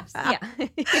sometimes. Yeah.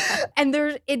 And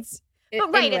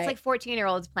Anyway. It's like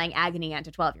 14-year-olds playing agony aunt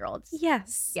to 12-year-olds.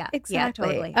 Yes. Yeah. Exactly. Yeah,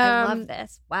 totally. I love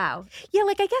this. Wow. Yeah,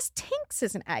 like I guess Tinks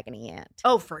is an agony aunt.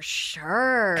 Oh, for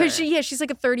sure. Because she's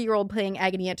like a 30-year-old playing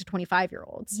agony aunt to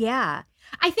 25-year-olds. Yeah.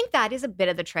 I think that is a bit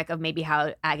of the trick of maybe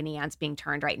how agony aunt's being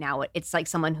turned right now. It's like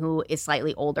someone who is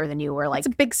slightly older than you, or like it's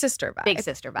a big sister vibe. Big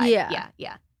sister vibe.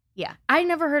 Yeah. I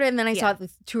never heard it, and then I saw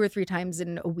it 2 or 3 times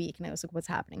in a week, and I was like, what's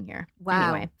happening here?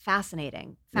 Wow. Anyway.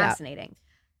 Fascinating.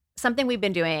 Something we've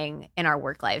been doing in our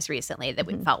work lives recently that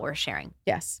we felt worth sharing.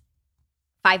 Yes.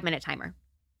 5-minute timer.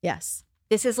 Yes.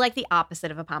 This is like the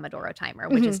opposite of a Pomodoro timer,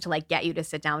 which is to like get you to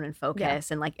sit down and focus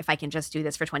and like, if I can just do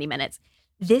this for 20 minutes.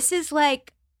 This is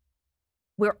like,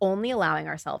 we're only allowing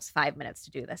ourselves 5 minutes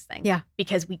to do this thing. Yeah.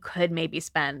 Because we could maybe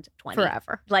spend 20.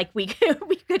 Forever. Like we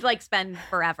could like spend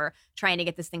forever trying to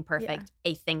get this thing perfect,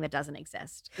 a thing that doesn't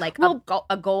exist. Like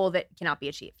a goal that cannot be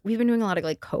achieved. We've been doing a lot of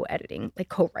like co-editing, like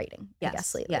co-writing, I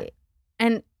guess, lately. Yeah.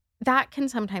 And that can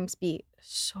sometimes be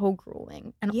so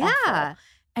grueling and awful.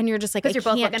 And you're just like, because you're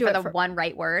both looking for the one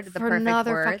right word, the perfect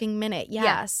another word. Fucking minute.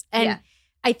 Yes. And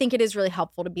I think it is really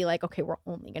helpful to be like, okay, we're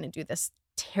only going to do this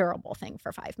terrible thing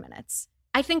for 5 minutes.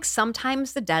 I think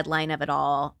sometimes the deadline of it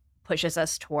all pushes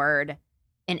us toward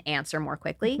an answer more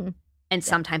quickly. And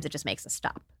sometimes it just makes us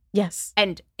stop. Yes.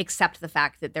 And accept the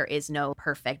fact that there is no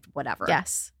perfect whatever.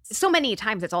 Yes. So many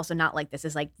times it's also not like this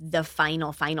is like the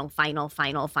final project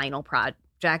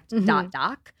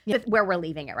doc where we're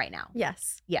leaving it right now.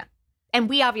 Yes. Yeah. And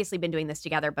we obviously been doing this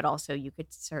together, but also you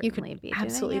could certainly be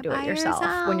absolutely doing do it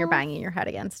yourself when you're banging your head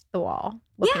against the wall.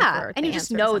 Yeah. And you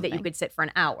just know that you could sit for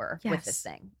an hour with this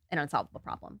thing, an unsolvable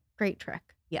problem. Great trick.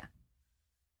 Yeah.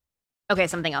 Okay,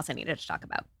 something else I needed to talk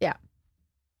about. Yeah.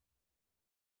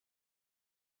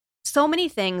 So many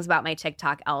things about my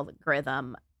TikTok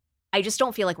algorithm, I just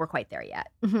don't feel like we're quite there yet.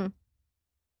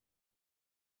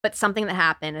 But something that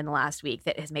happened in the last week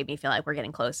that has made me feel like we're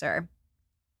getting closer.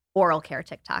 Oral care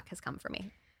TikTok has come for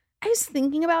me. I was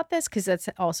thinking about this because that's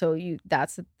also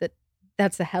that's the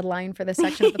headline for this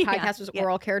section of the podcast was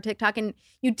oral care TikTok. And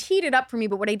you teed it up for me,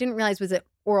 but what I didn't realize was that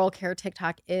oral care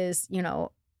TikTok is,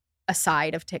 a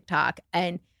side of TikTok.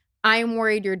 And I'm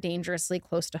worried you're dangerously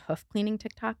close to hoof cleaning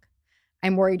TikTok.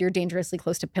 I'm worried you're dangerously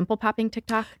close to pimple popping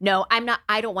TikTok. No, I'm not.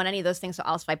 I don't want any of those things, so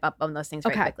I'll swipe up on those things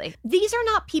very quickly. These are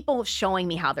not people showing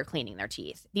me how they're cleaning their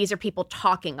teeth. These are people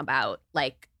talking about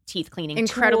like teeth cleaning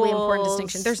incredibly tools. Important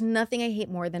distinction. There's nothing I hate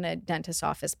more than a dentist's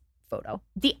office photo?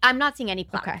 I'm not seeing any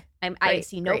plaque. Okay. I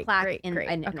see no plaque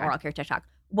in oral care TikTok.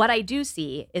 What I do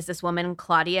see is this woman,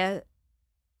 Claudia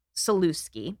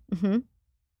Saluski,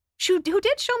 who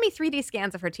did show me 3D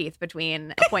scans of her teeth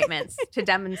between appointments to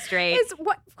demonstrate.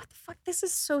 What the fuck? This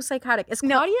is so psychotic. Is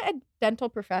Claudia a dental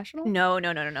professional? No.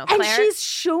 And Claire, she's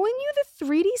showing you the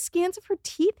 3D scans of her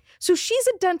teeth? So she's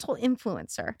a dental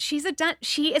influencer. She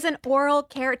is an oral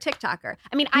care TikToker.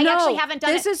 I mean, I actually haven't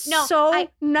done this it. This is so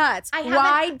nuts.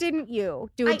 Why didn't you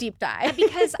do a deep dive?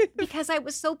 Because I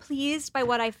was so pleased by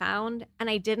what I found, and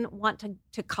I didn't want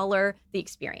to color the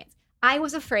experience. I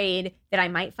was afraid that I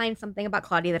might find something about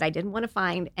Claudia that I didn't want to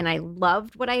find, and I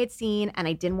loved what I had seen, and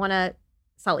I didn't want to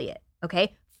sully it,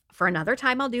 okay? For another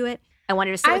time, I'll do it. I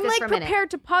wanted to sit with this for a minute. I'm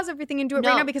prepared to pause everything and do it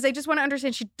right now because I just want to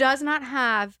understand she does not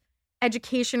have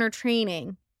education or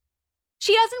training.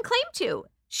 She doesn't claim to.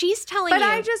 She's telling you. But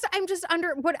I'm just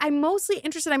under what I'm mostly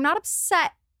interested. I'm not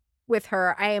upset with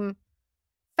her. I am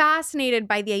fascinated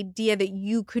by the idea that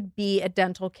you could be a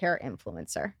dental care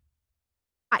influencer.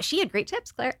 She had great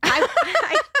tips, Claire.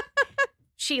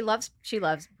 She loves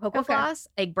Poco Floss,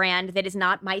 a brand that is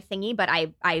not my thingy, but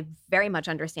I very much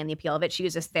understand the appeal of it. She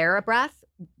uses TheraBreath,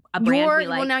 a brand we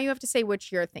like. Well, now you have to say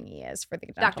which your thingy is for the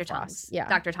dental Dr. floss. Tongues. Yeah.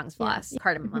 Dr. Tongues floss,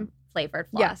 cardamom flavored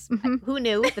Yeah. floss. Who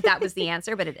knew that was the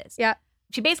answer, but it is. Yeah.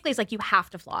 She basically is like, you have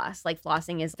to floss. Like,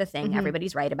 flossing is the thing.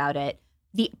 Everybody's right about it.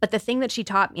 But the thing that she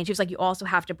taught me, and she was like, you also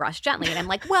have to brush gently. And I'm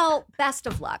like, well, best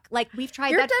of luck. Like, we've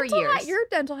tried that for years. Your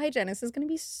dental hygienist is going to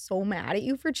be so mad at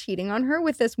you for cheating on her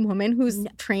with this woman whose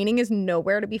training is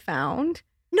nowhere to be found.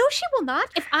 No, she will not.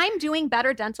 If I'm doing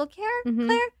better dental care,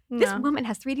 Claire, this woman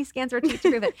has 3D scans of her teeth to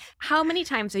prove it. How many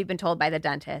times have you been told by the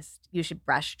dentist you should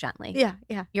brush gently?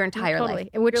 Yeah. Your entire life.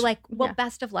 Which, you're like, well,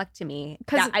 best of luck to me.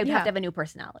 Because I'd have to have a new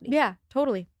personality. Yeah,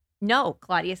 totally. No,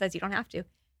 Claudia says you don't have to.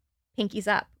 Pinkies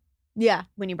up. Yeah.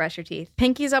 When you brush your teeth.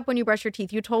 Pinkies up when you brush your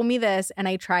teeth. You told me this and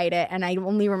I tried it and I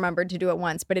only remembered to do it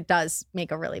once, but it does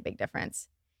make a really big difference.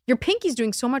 Your pinky's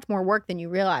doing so much more work than you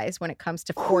realize when it comes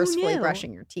to forcefully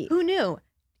brushing your teeth. Who knew?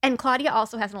 And Claudia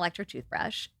also has an electric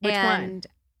toothbrush. Which one?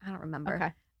 I don't remember.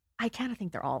 Okay. I kind of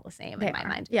think they're all the same in my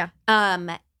mind. Yeah.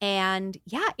 And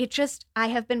yeah, I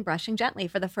have been brushing gently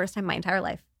for the first time in my entire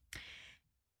life.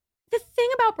 The thing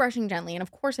about brushing gently, and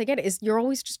of course I get it, is you're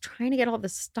always just trying to get all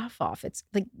this stuff off. It's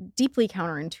like deeply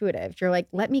counterintuitive. You're like,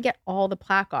 let me get all the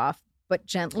plaque off, but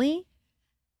gently.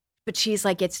 But she's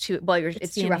like, it's too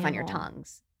rough on your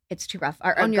tongues. It's too rough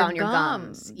on your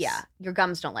gums. Yeah. Your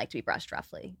gums don't like to be brushed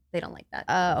roughly. They don't like that.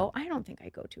 Oh, I don't think I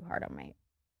go too hard on my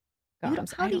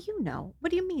gums. How do you know?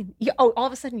 What do you mean? All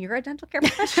of a sudden you're a dental care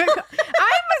professional?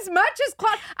 I'm as much as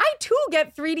Claude. I too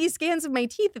get 3D scans of my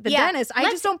teeth at the dentist. I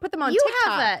just don't put them on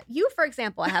TikTok. For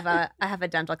example, I have a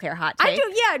dental care hot take. I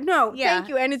do. Yeah. No. Yeah. Thank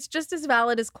you. And it's just as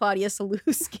valid as Claudia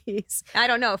Saluski's. I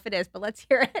don't know if it is, but let's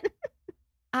hear it.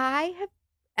 I have,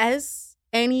 as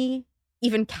any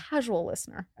even casual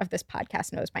listener of this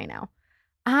podcast knows by now,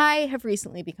 I have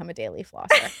recently become a daily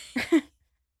flosser.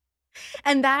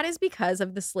 And that is because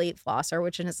of the Slate flosser,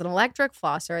 which is an electric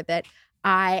flosser that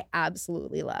I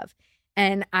absolutely love.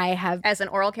 And I have... As an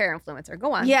oral care influencer.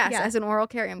 Go on. Yes, as an oral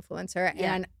care influencer.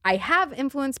 Yeah. And I have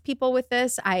influenced people with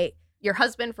this. Your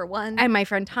husband, for one. And my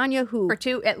friend Tanya, who...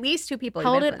 For at least two people.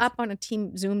 Held it up on a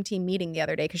Zoom team meeting the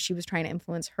other day because she was trying to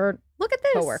influence her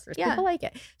coworkers. Yeah. People like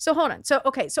it. So hold on. So,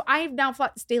 okay. So I've now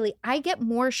flossed daily. I get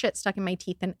more shit stuck in my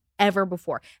teeth than ever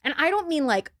before. And I don't mean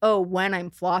like, when I'm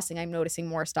flossing, I'm noticing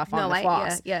more stuff on the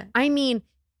floss. Yeah. I mean,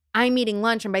 I'm eating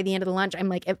lunch, and by the end of the lunch, I'm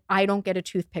like, if I don't get a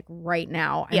toothpick right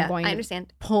now, I'm going to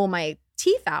pull my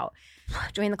teeth out.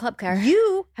 Join the club, Claire.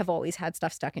 You have always had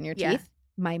stuff stuck in your teeth. Yeah.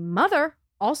 My mother,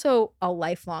 also a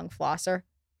lifelong flosser,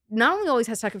 not only always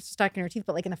has stuck in her teeth,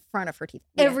 but like in the front of her teeth.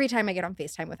 Yeah. Every time I get on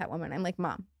FaceTime with that woman, I'm like,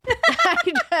 Mom, I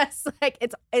just like,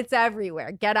 it's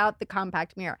everywhere. Get out the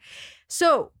compact mirror.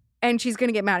 So, and she's going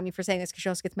to get mad at me for saying this because she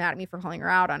also gets mad at me for calling her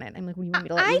out on it. I'm like, what do you want me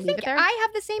to let you leave it there? I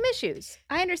have the same issues.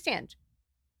 I understand.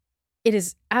 It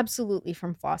is absolutely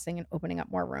from flossing and opening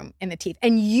up more room in the teeth.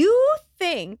 And you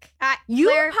think,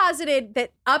 you posited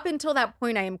that up until that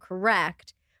point I am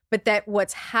correct, but that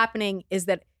what's happening is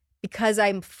that because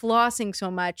I'm flossing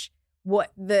so much,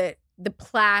 what the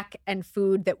plaque and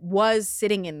food that was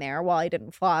sitting in there while I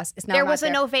didn't floss is now there was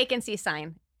a no vacancy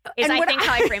sign. I think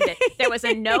how I framed it. There was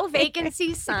a no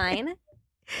vacancy sign,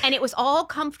 and it was all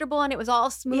comfortable and it was all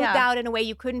smoothed out in a way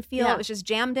you couldn't feel. It was just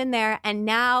jammed in there, and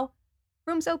now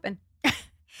room's open.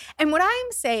 And what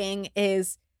I'm saying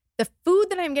is the food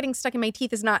that I'm getting stuck in my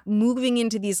teeth is not moving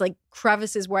into these like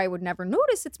crevices where I would never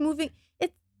notice. It's moving.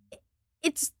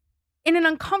 It's in an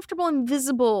uncomfortable,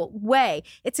 invisible way.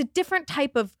 It's a different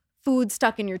type of food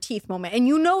stuck in your teeth moment. And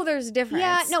you know there's a difference.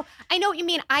 Yeah, no, I know what you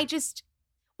mean.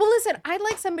 Well, listen, I'd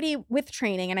like somebody with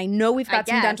training, and I know we've got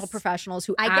some dental professionals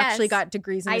who actually got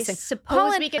degrees in this thing. I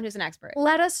suppose we can, who's an expert.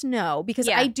 Let us know, because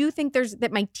I do think there's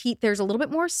a little bit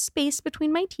more space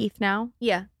between my teeth now.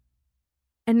 Yeah.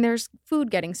 And there's food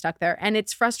getting stuck there. And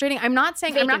it's frustrating. I'm not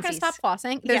saying I'm not going to stop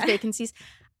flossing. There's vacancies.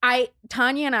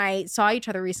 Tanya and I saw each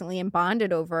other recently and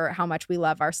bonded over how much we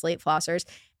love our Slate flossers.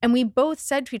 And we both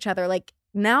said to each other, like,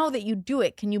 now that you do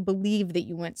it, can you believe that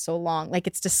you went so long? Like,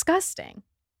 it's disgusting.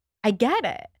 I get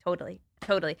it.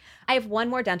 Totally. I have one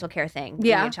more dental care thing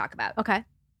we need to talk about. Okay.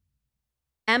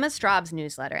 Emma Straub's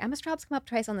newsletter. Emma Straub's come up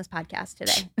twice on this podcast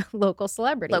today. Local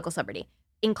celebrity.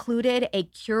 Included a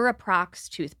Curaprox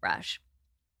toothbrush.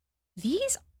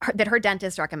 These are that her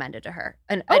dentist recommended to her.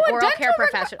 An oral care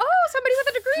professional. Somebody with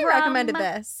a degree recommended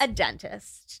this. A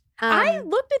dentist. I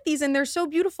looked at these and they're so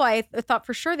beautiful. I thought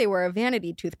for sure they were a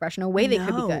vanity toothbrush. No way they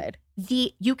could be good.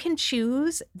 You can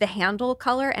choose the handle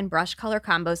color and brush color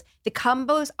combos. The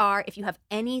combos are, if you have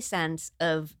any sense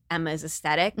of Emma's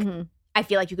aesthetic, I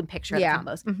feel like you can picture the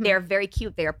combos. Mm-hmm. They're very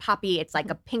cute. They are poppy. It's like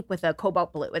a pink with a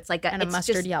cobalt blue. It's like a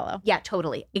mustard yellow. Yeah,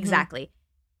 totally. Exactly.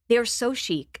 They're so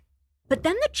chic. But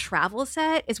then the travel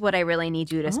set is what I really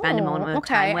need you to spend a moment of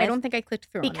time with. I don't think I clicked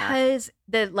through because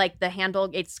the handle,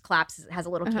 it collapses, it has a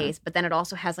little case, but then it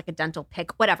also has like a dental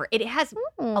pick, whatever. It has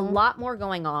a lot more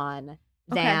going on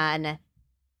than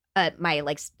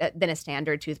than a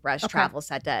standard toothbrush travel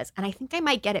set does. And I think I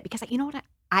might get it because you know what?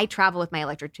 I travel with my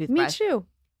electric toothbrush. Me too.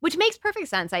 Which makes perfect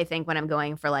sense, I think, when I'm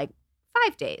going for like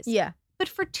 5 days. Yeah. But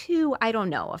for 2, I don't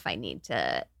know if I need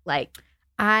to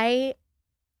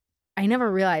I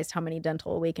never realized how many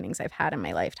dental awakenings I've had in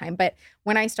my lifetime. But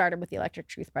when I started with the electric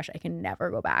toothbrush, I can never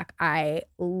go back. I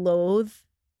loathe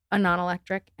a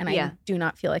non-electric, and I do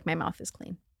not feel like my mouth is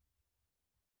clean.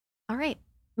 All right.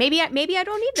 Maybe I don't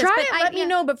need this. Try it. Let me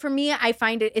know. But for me, I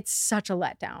find it's such a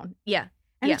letdown. Yeah.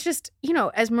 And it's just,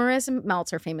 as Marissa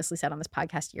Meltzer famously said on this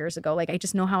podcast years ago, like, I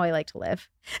just know how I like to live,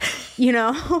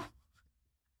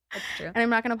 That's true. And I'm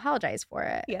not going to apologize for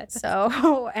it. Yeah.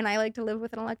 And I like to live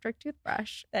with an electric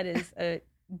toothbrush. That is a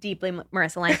deeply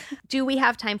Marissa line. Do we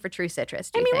have time for True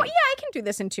Citrus? I can do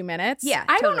this in 2 minutes. Yeah.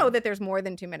 I don't know that there's more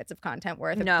than 2 minutes of content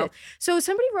worth. No. So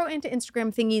somebody wrote into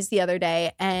Instagram thingies the other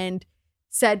day and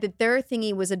said that their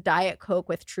thingy was a Diet Coke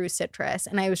with True Citrus.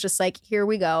 And I was just like, here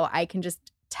we go. I can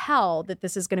just tell that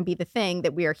this is going to be the thing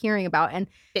that we are hearing about. And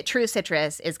True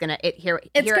Citrus is going to,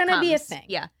 it's going to be a thing.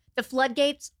 Yeah. The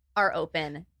floodgates are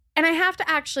open. And I have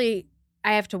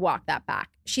to walk that back.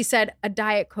 She said a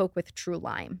Diet Coke with True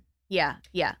Lime. Yeah.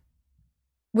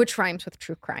 Which rhymes with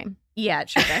true crime. Yeah, it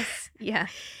sure does. Yeah.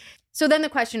 So then the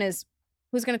question is,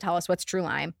 who's going to tell us what's true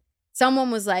lime?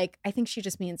 Someone was like, I think she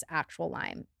just means actual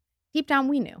lime. Deep down,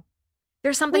 we knew.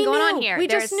 There's something going on here. We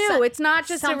just knew. It's not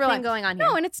just something a real going on here.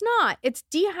 No, and it's not. It's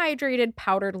dehydrated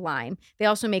powdered lime. They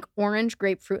also make orange,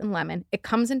 grapefruit, and lemon. It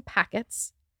comes in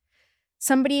packets.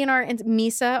 Somebody in our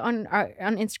Misa on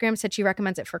Instagram said she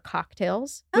recommends it for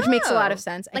cocktails, which makes a lot of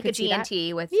sense. Like a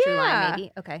G&T with true lime,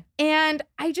 maybe. Okay. And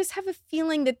I just have a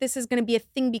feeling that this is going to be a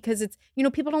thing because it's,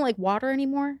 people don't like water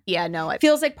anymore. Yeah, no. It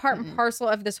feels like part and parcel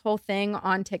of this whole thing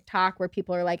on TikTok where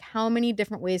people are like, how many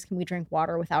different ways can we drink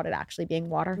water without it actually being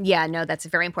water? Yeah, no, that's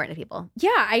very important to people.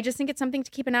 Yeah, I just think it's something to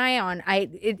keep an eye on.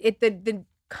 The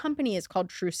company is called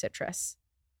True Citrus.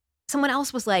 Someone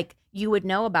else was like, you would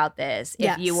know about this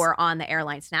if you were on the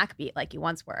airline snack beat like you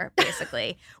once were,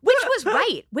 basically. Which was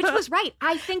right.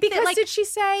 I think because did she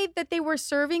say that they were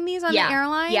serving these on the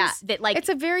airlines? Yeah. That, it's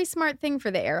a very smart thing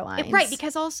for the airlines. Right,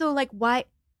 because also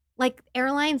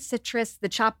airline citrus,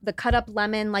 the cut up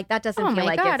lemon, that doesn't feel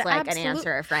like it's like an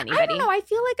answer for anybody. I don't know. I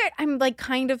feel like I'm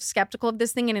kind of skeptical of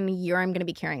this thing, and in a year I'm going to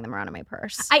be carrying them around in my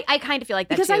purse. I kind of feel like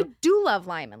that because too. I do love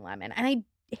lime and lemon, and I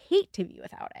hate to be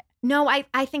without it. No,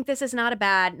 I think this is not a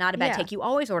bad take. You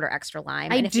always order extra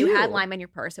lime. And if you had lime in your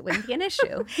purse, it wouldn't be an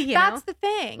issue. That's the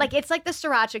thing. It's like the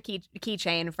sriracha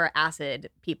keychain for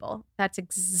acid people. That's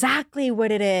exactly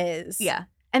what it is. Yeah.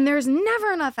 And there's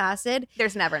never enough acid.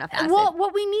 There's never enough acid. Well,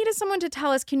 what we need is someone to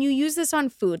tell us, can you use this on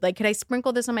food? Like, could I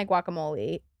sprinkle this on my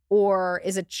guacamole? Or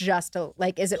is it just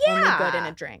only good in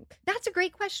a drink? That's a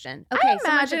great question. Okay, I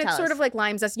imagine it's sort of like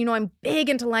lime zest. I'm big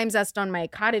into lime zest on my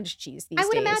cottage cheese these days. I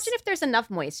would imagine if there's enough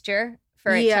moisture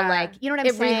for it to you know what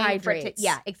I'm saying? Rehydrates.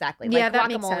 Yeah, exactly. Yeah, that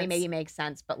guacamole maybe makes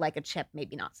sense, but like a chip,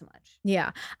 maybe not so much.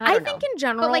 Yeah. I think in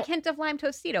general. But hint of lime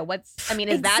tostito.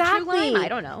 Is that true lime? I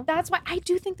don't know. That's why I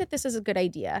do think that this is a good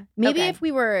idea. Maybe if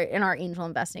we were in our angel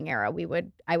investing era,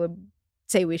 I would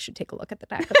say we should take a look at the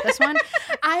back of this one.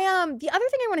 The other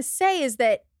thing I want to say is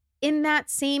that in that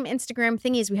same Instagram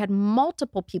thingies, we had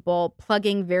multiple people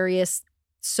plugging various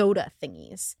soda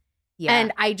thingies. Yeah.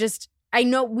 And I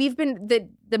know we've been,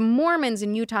 the Mormons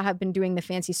in Utah have been doing the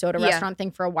fancy soda restaurant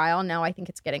thing for a while. Now I think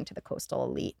it's getting to the coastal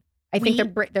elite. I think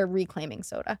they're reclaiming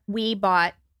soda. We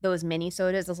bought those mini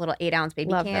sodas, those little 8-ounce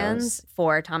baby cans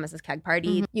for Thomas's keg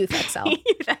party. Youth XL.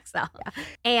 Youth XL. Yeah.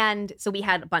 And so we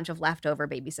had a bunch of leftover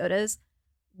baby sodas.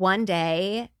 One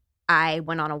day I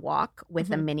went on a walk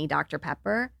with a mini Dr.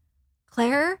 Pepper.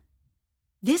 Claire,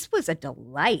 this was a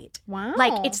delight. Wow.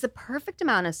 Like, it's the perfect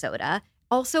amount of soda.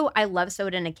 Also, I love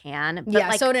soda in a can.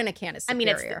 But soda in a can is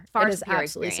superior. I mean, it's far superior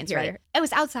experience, right? It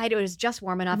was outside. It was just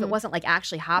warm enough. It wasn't like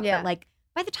actually hot, but like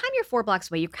by the time you're 4 blocks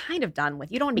away, you're kind of done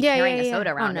with. You don't want to be carrying a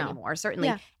soda around anymore, certainly.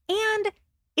 Yeah. And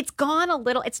it's gone a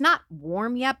little. It's not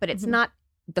warm yet, but it's not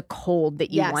the cold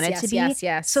that you want it to be.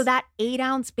 Yes. So that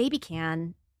 8-ounce baby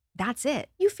can, that's it.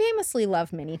 You famously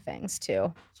love mini things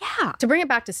too. Yeah. To bring it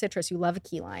back to citrus, you love a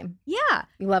key lime. Yeah.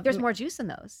 You love. There's more juice in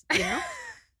those, you know?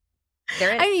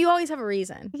 There is. I mean, you always have a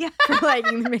reason. Yeah. For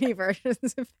liking the mini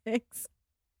versions of things.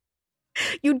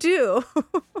 You do.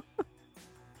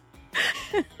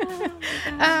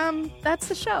 That's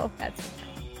the show.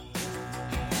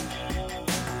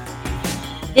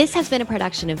 This has been a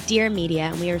production of Dear Media,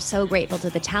 and we are so grateful to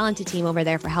the talented team over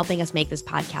there for helping us make this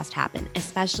podcast happen,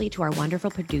 especially to our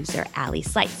wonderful producer, Allie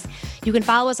Slice. You can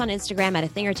follow us on Instagram at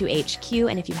athingertwohq,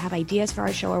 and if you have ideas for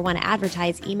our show or want to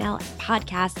advertise, email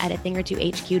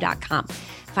podcast@athingertwohq.com.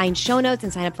 Find show notes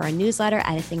and sign up for our newsletter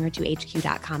at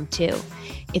athingertwohq.com too.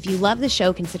 If you love the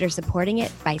show, consider supporting it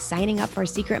by signing up for our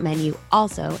secret menu,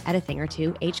 also at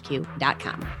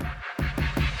athingertwohq.com.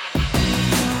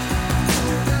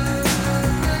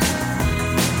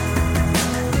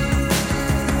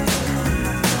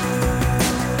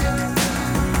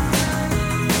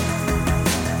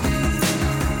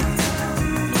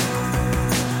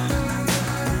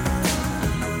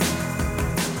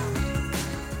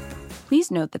 Please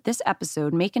note that this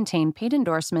episode may contain paid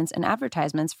endorsements and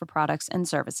advertisements for products and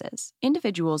services.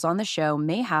 Individuals on the show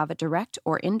may have a direct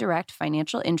or indirect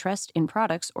financial interest in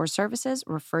products or services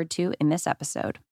referred to in this episode.